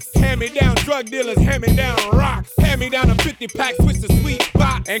socks. Hand me down drug dealers, hand me down rocks. Hand me down a 50 pack, switch the sweet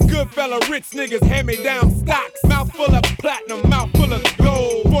box. And good fella rich niggas, hand me down stocks. Mouth full of platinum, mouth full of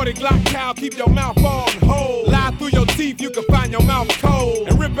gold. 40 Glock cow, keep your mouth on hold. Lie through your teeth, you can find your mouth cold.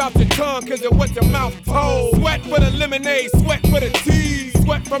 And rip out your tongue, cause of what your mouth told. Sweat for the lemonade, sweat for the tea.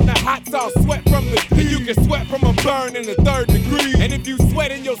 Sweat from the hot sauce, sweat from the tea. And you can sweat from a burn in the 3rd degree. And if you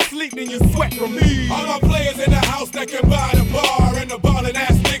sweat in your sleep, then you sweat from me. All my players in the house that can buy the bar. And the ballin'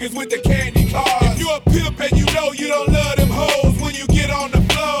 ass niggas with the candy cars. If you a pimp and you know you don't love them hoes when you get on the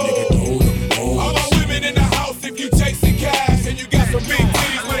floor. All my women in the house if you chasing cash. And you got some big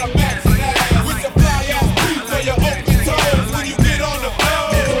titties with a matching ass. With your fly ass boots or your open toes when you get on the floor.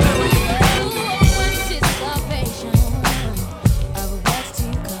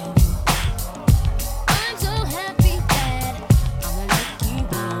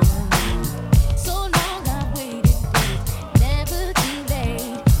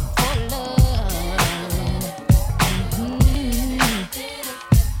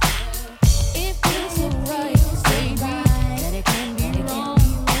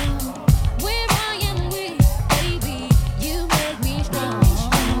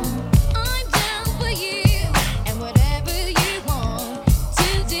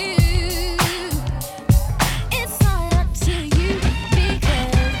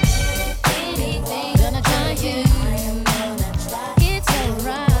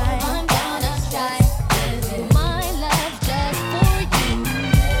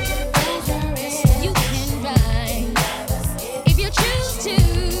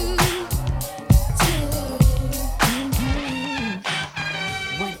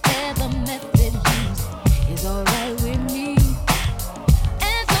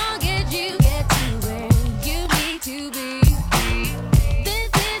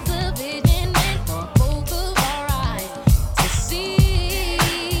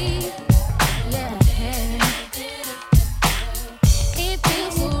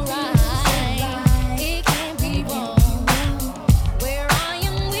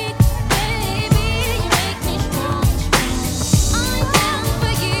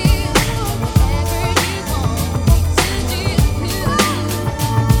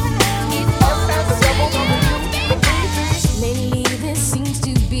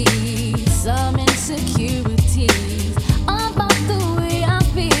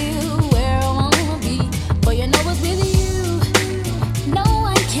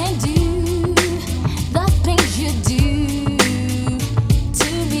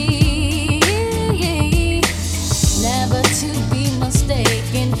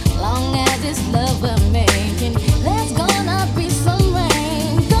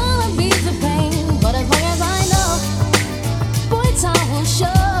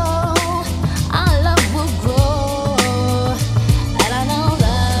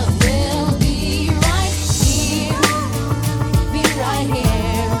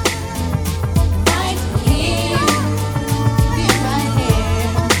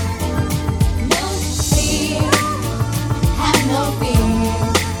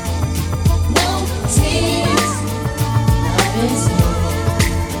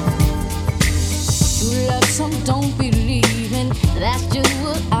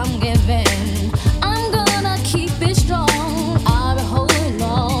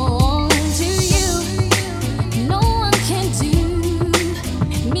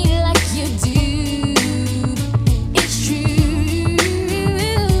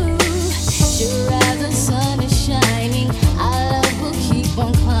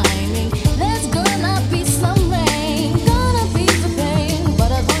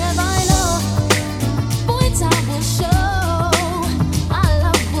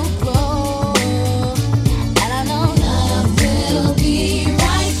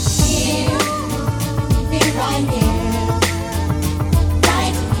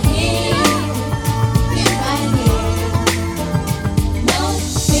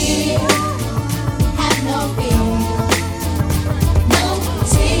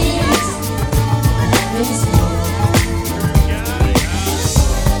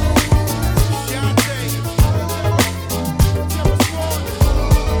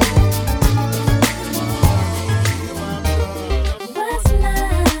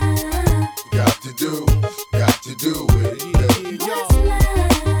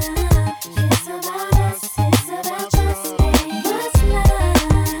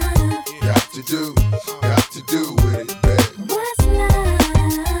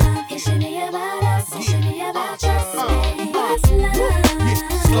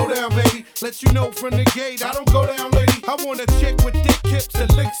 let you know from the gate, I don't go down, lady. I want a chick with thick hips and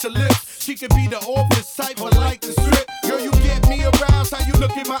licks her lips. She could be the office type, but like the strip. Girl, you get me aroused, how you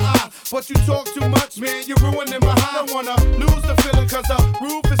look in my eye. But you talk too much, man, you're ruining my high. I don't wanna lose the feeling, cause the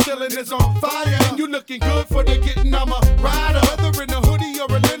roof is ceiling is on fire. And you looking good for the getting, I'm a rider. Whether in a hoodie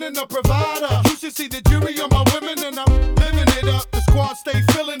or a linen, a provider. You should see the jury on my women, and I'm living it up. The squad stay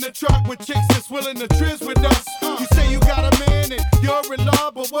filling the truck with chicks that's willing to trizz with us. You say you got a man and you're in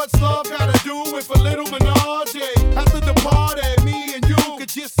love, but what's love gotta do with a little menage? After the party, me and you could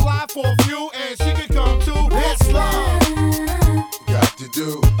just slide for a few, and she could come too. That's love. Got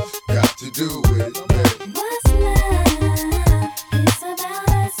to do with it, baby. What's love? It's about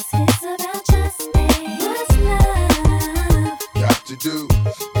us, it's about just me. What's love? Got to do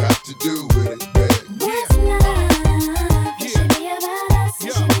with it, baby. What's love? It should be about us,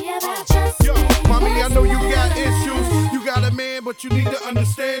 it should be about just me. Mommy, I know you got issues. You got a man, but you need to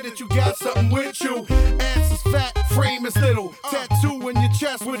understand that you got something with you. Ass is fat, frame is little. Tattoo in your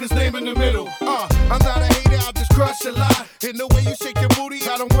chest with his name in the middle. I'm not a hater, I'll just crush a lot. In the way you shake your booty,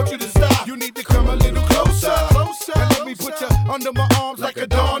 I don't want you to stop. You need to come a little closer. And let me put you under my arms like a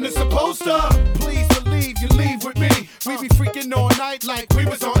dawn is supposed to. Please believe you leave with me. We be freaking all night like we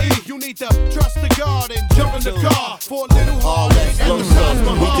was on E. You need to trust the God and jump in the car for a little hard. Slow stuff,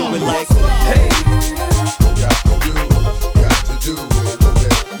 we do it like, hey. Got to do with it,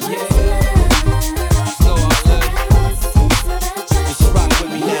 baby. Yeah. Slow all that. Just rock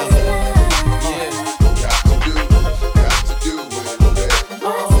with me now. Yeah. Got to do with it, baby.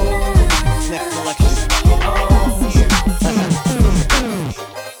 Next selection.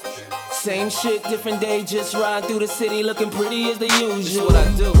 Same shit, different day, just ride through the city looking pretty as the usual. What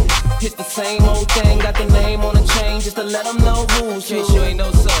I do. It's the same old thing, got the name on the chain just to let them know who's you. You ain't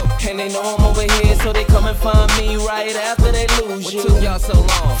know so. And they know I'm over here, so they come and find me right after they lose you. What took y'all so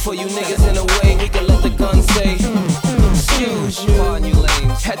long? For you niggas in the way, we can let the gun say, excuse you. Pardon you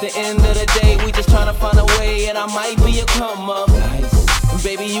lames. At the end of the day, we just tryna find a way, and I might be a come up. Nice.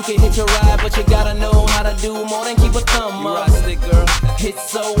 Baby, you can hit your ride, but you gotta know how to do more than keep a thumb up. Stick, girl.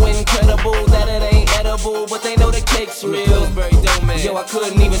 It's so incredible that it ain't edible, but they know the cake's real. Yo, I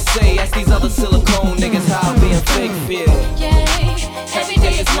couldn't even say, ask these other silicone niggas how being fake feel. Yeah, every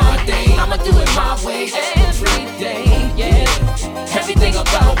day is my day, I'ma do it my way every day. Yeah, everything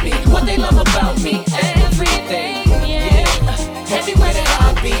about me, what they love about me, everything. Yeah, everywhere that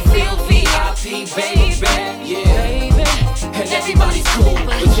I be, feel VIP, baby. Yeah. And everybody's cool,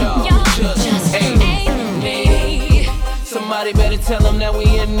 but y'all just ain't me. Somebody better tell them that we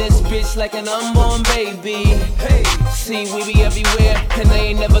in this bitch like an unborn baby. Hey, see, we be everywhere, and they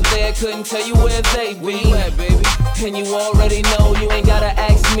ain't never there. Couldn't tell you where they be. Where you at, baby? And you already know, you ain't gotta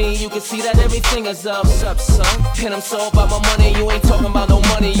ask me. You can see that everything is up. What's up, son? And I'm so about my money, you ain't talking about no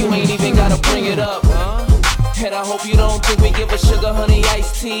money. You ain't even gotta bring it up, huh? And I hope you don't think we give a sugar, honey,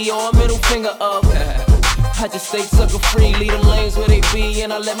 iced tea, or a middle finger up. I just stay sucker free, leave them lanes where they be,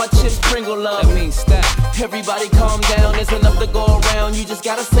 and I let my chips sprinkle up. That means stop. Everybody calm down, there's enough to go around. You just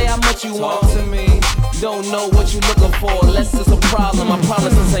gotta say how much you want to me. Don't know what you looking for, unless it's a problem. I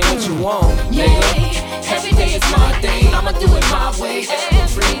promise this ain't what you want. Yeah, every day is my day, I'ma do it my way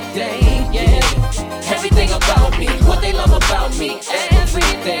every day. Yeah, everything about me, what they love about me,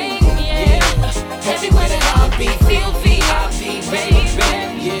 everything. Yeah, everywhere that I be, feel VIP, baby.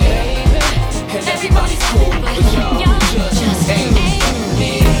 Yeah. And everybody's cool, but y'all just ain't me.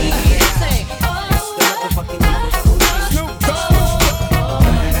 Snoop Dogg.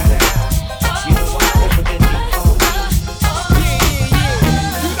 You know why I put that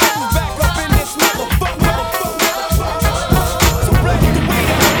You know who's back up in this motherfucker. So break the way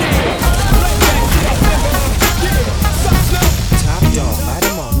Top dog, light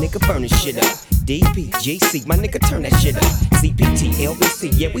 'em off, nigga, burn this shit up. DPGC, my nigga, turn that shit up. CPT,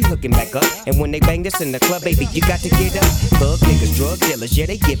 LBC, yeah, we hooking back up. And when they bang this in the club, baby, you got to get up. Thug niggas, drug dealers, yeah,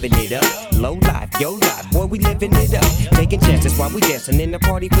 they giving it up. Low life, yo life, boy, we living it up. Taking chances while we dancing in the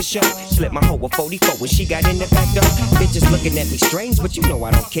party for sure. Slip my hoe a 44 when she got in the back door. Bitches looking at me strange, but you know I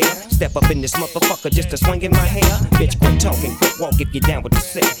don't care. Step up in this motherfucker just to swing in my hair. Bitch, quit talking, quick walk if you're down with the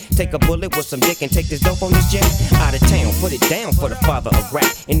sick. Take a bullet with some dick and take this dope on this jet. Out of town, put it down for the father of rap.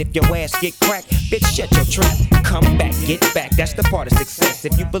 And if your ass get cracked, bitch, shut your trap. Come back, get back, that's the part of success.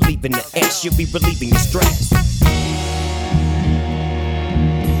 If you believe in the S, you'll be relieving the stress.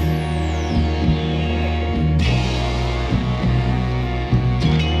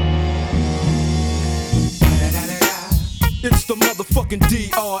 It's the motherfucking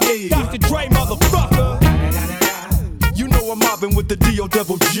D.R.E. Dr. Dre, motherfucker. You know I'm mobbing with the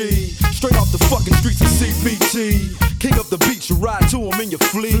D.O.G. Straight off the fucking streets of CBT. King up the beach, you ride to him in your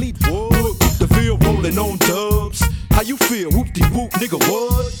fleet. Look, Seville rolling on dubs. How you feel? Whoop-de-whoop, nigga,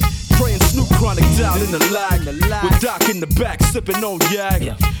 what? Praying Snoop Chronic down in the lag. With Doc in the back, sipping on yak.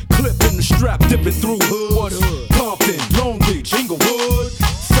 Clip in the strap, dipping through hood. Compton, Long Beach, Inglewood.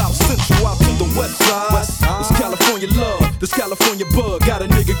 South Central out to the west side. This California love, this California bug. Got a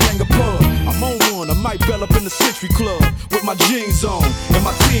nigga gang of pub. I'm on one, I might bell up in the Century Club. With my jeans on, and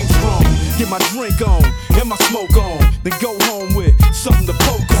my team strong. Get my drink on, and my smoke on. Then go home with something to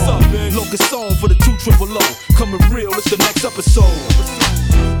poke on. Locust on for the 200. Coming real, it's the next episode.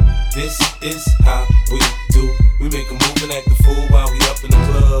 This is how we do. We make a move and act the fool while we up in the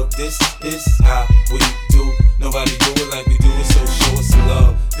club. This is how we do. Nobody do it like we do it, so show us some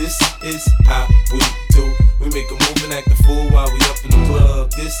love. This is how we do. We make a move and act the fool while we up in the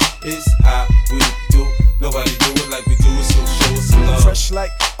club. This is how we do. Nobody do it like we do it, so show us some love. Fresh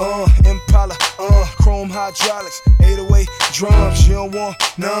like Impala, chrome hydraulics, 808 drums. You don't want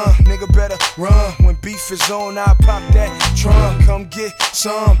none, nigga better run. When beef is on, I pop that drum. Come get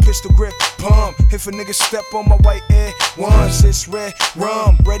some pistol grip pump. If a nigga step on my white air once, it's red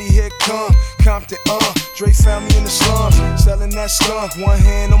rum. Ready, here come Compton, Dre found me in the slums, selling that skunk. One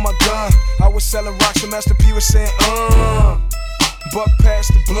hand on my gun. I was selling rocks, and Master P was saying, buck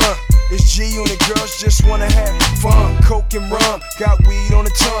past the blunt. It's G on the girls just wanna have fun. Coke and rum, got weed on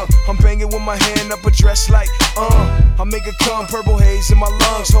the tongue. I'm banging with my hand up a dress like I make it come, purple haze in my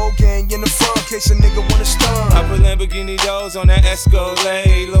lungs. Whole gang in the front, case a nigga wanna stun. I put Lamborghini doors on that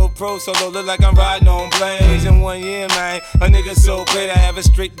Escalade. Low pro solo, look like I'm riding on blades. In 1 year, man, a nigga so great. I have a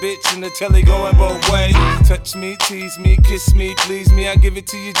straight bitch in the telly going both ways. Touch me, tease me, kiss me, please me. I give it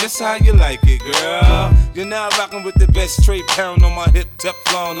to you just how you like it, girl. You're now rocking with the best, straight pound on my hip,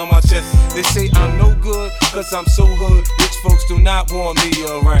 Teflon on my chest. They say I'm no good, cause I'm so hood. Rich folks do not want me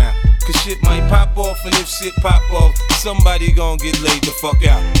around. Cause shit might pop off, and if shit pop off, somebody gon' get laid the fuck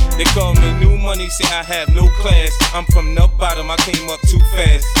out. They call me new money, say I have no class. I'm from the bottom, I came up too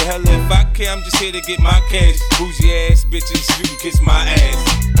fast. The hell if I care, I'm just here to get my cash. Bougie ass bitches, you can kiss my ass.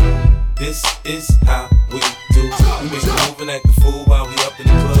 This is how we do. We make a move and act the fool while we up in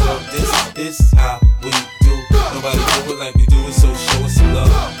the club. This is how we do. Nobody do it like we do it, so show us some love.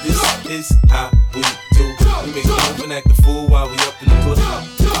 This is how we do. We make a move and act the fool while we up in the club.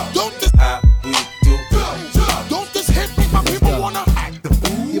 Don't this how we do. Don't this hit me, my people wanna act the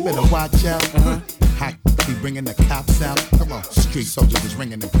fool. You better watch out. Hot be bringing the cops out. Come on, street soldiers is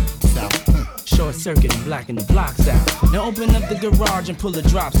ringing the out. Short circuit and blacking the blocks out. Now open up the garage and pull the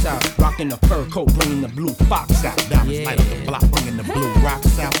drops out. Rocking the fur coat, bringing the blue fox out. Diamonds light up the block, bringing the blue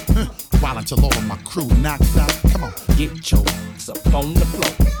rocks out. While until all of my crew knocks out. Come on, get your ass up on the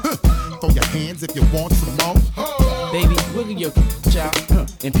floor. Throw your hands if you want some more. Baby, wiggle your out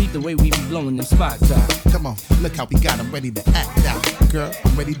and peep the way we be blowing them spots out. Come on, look how we got them ready to act out. Girl,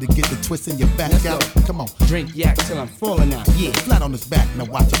 I'm ready to get the twist in your back. Let's out. Go. Come on, drink yak till I'm falling out. Yeah, flat on his back. Now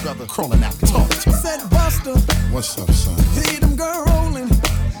watch your brother crawling out. Talk to him. Said Busta, what's up, son? See them girl rolling,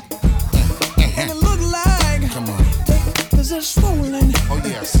 and it look like come on, cause it's swollen. Oh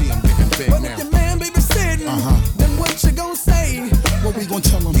yeah, I see him getting big but now. If your man baby sitting, then what you gon' say? What we gon'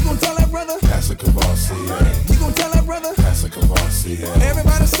 tell him? You gon' tell that brother? That's a Cavassier. You gon' tell that brother? That's a Cavassier.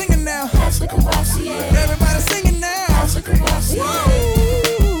 Everybody singing now. That's a Cavassier. Everybody singing now. That's a Cavassier.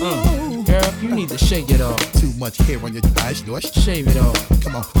 Girl, you need to shake it off. Too much hair on your eyes, shave it off.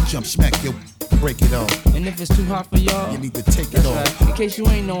 Come on, jump, smack your, break it off. And if it's too hot for y'all, you need to take it off. Right. In case you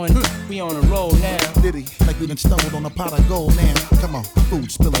ain't knowing, we on a roll now. Diddy, like we done stumbled on a pot of gold now. Come on,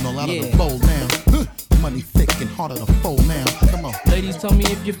 food spilling all out of the bowl now. Money thick and harder to fold now. Come on. Ladies, tell me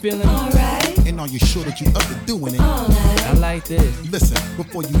if you're feeling alright. And are you sure that you up to doing it? I like this. Listen,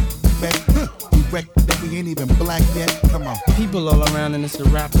 before you back, you wreck that we ain't even black yet. Come on. People all around and it's the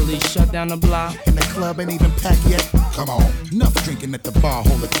rap police shut down the block. And the club ain't even packed yet. Come on. Enough drinking at the bar,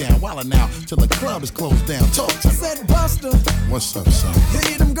 hold it down. While now, till the club is closed down. Talk to me. Said Busta, what's up, son?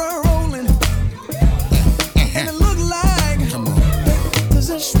 See them girl rolling, and it look like come on, cause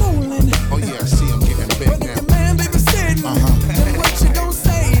it's swollen. Oh yeah, I see him getting big but now. If your man baby sitting, then what you gon'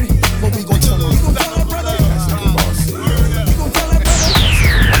 say? What we gon' tell him? You gon' tell that brother? You gon' tell that brother?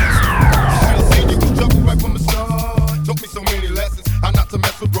 I seen you jump right from the start. Taught me so many lessons, how not to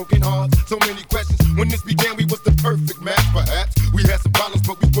mess with broken hearts. So many questions. When this began, we was the perfect match. Perhaps we had some problems,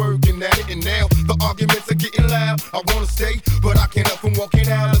 but we working at it. And now the arguments are getting loud. I wanna stay, but I can't help from walking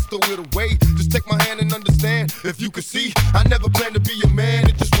out. Let's throw it away. Just take my hand and understand. If you could see, I never planned to be a man.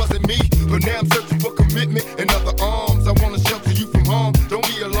 It just wasn't me. But now I'm searching for commitment and other arms. I wanna shelter you from harm. Don't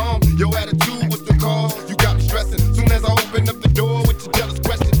be alarmed. Your attitude was the cause. You got me stressing. Soon as I open up the door with your jealous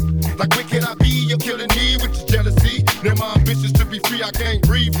questions, like where can I be? You're killing me with your jealousy. Now my ambitions to be free, I can't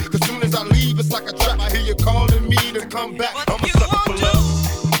breathe. Cause soon as I leave, it's I'm back. I'm a sucker for love.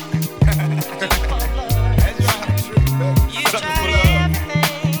 Sucker for love.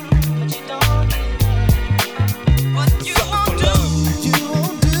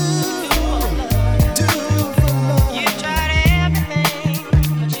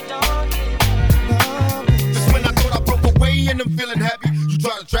 And I'm feeling happy. You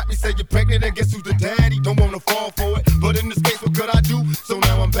try to trap me, say you're pregnant, and guess who's the daddy? Don't wanna fall for it, but in this case, what could I do? So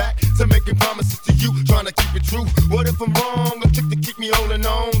now I'm back to making promises to you, trying to keep it true. What if I'm wrong? A trick to keep me holding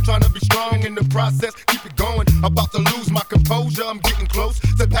on, trying to be strong in the process, keep it going. About to lose my composure, I'm getting close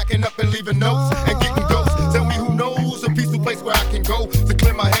to packing up and leaving notes and getting ghosts. Tell me who knows a peaceful place where I can go to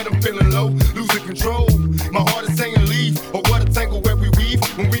clear my head. I'm feeling low, losing control. My heart is saying leave, or what a tangle where we weave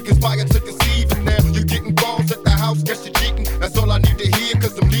when we conspire to conceive. And now you're getting calls at the house, guess you're cheating. That's all I need to hear,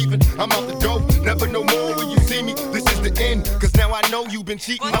 cause I'm leaving. I'm out the door, never no more when you see me. This is the end, cause now I know you've been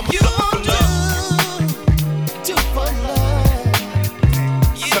cheating. I'm a sucker for love. Do for love.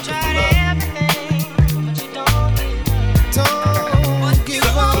 You tried everything, but you don't give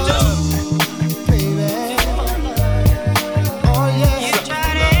up, baby. Oh yeah. You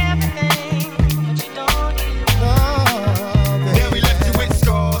tried everything, but you don't give up. Now we left you with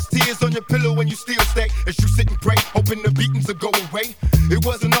scars, tears on your pillow when you still stay. As you sit and pray, hoping the beatings will go away. It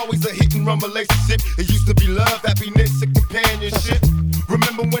wasn't always a hit and run relationship. It used to be love, happiness, and companionship.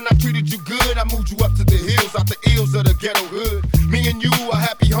 Remember when I treated you good? I moved you up to the hills, out the ills of the ghetto hood. Me and you, a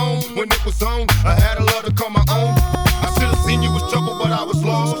happy home when it was on. I had a love to call my own. I should have seen you was trouble, but I was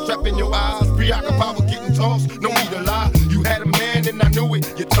lost. Trapped in your eyes, preoccupied with getting tossed. No need to lie, you had a man and I knew it.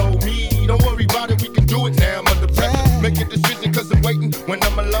 You told me, don't worry about it, we can do it. Now I'm under pressure, make a decision cause I'm waiting. When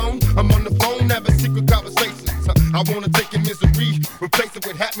I'm alone, I'm on the phone, having secret conversations. I wanna take your misery, replace it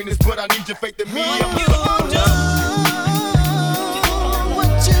with happiness, but I need your faith in me. I'm a sucker for love.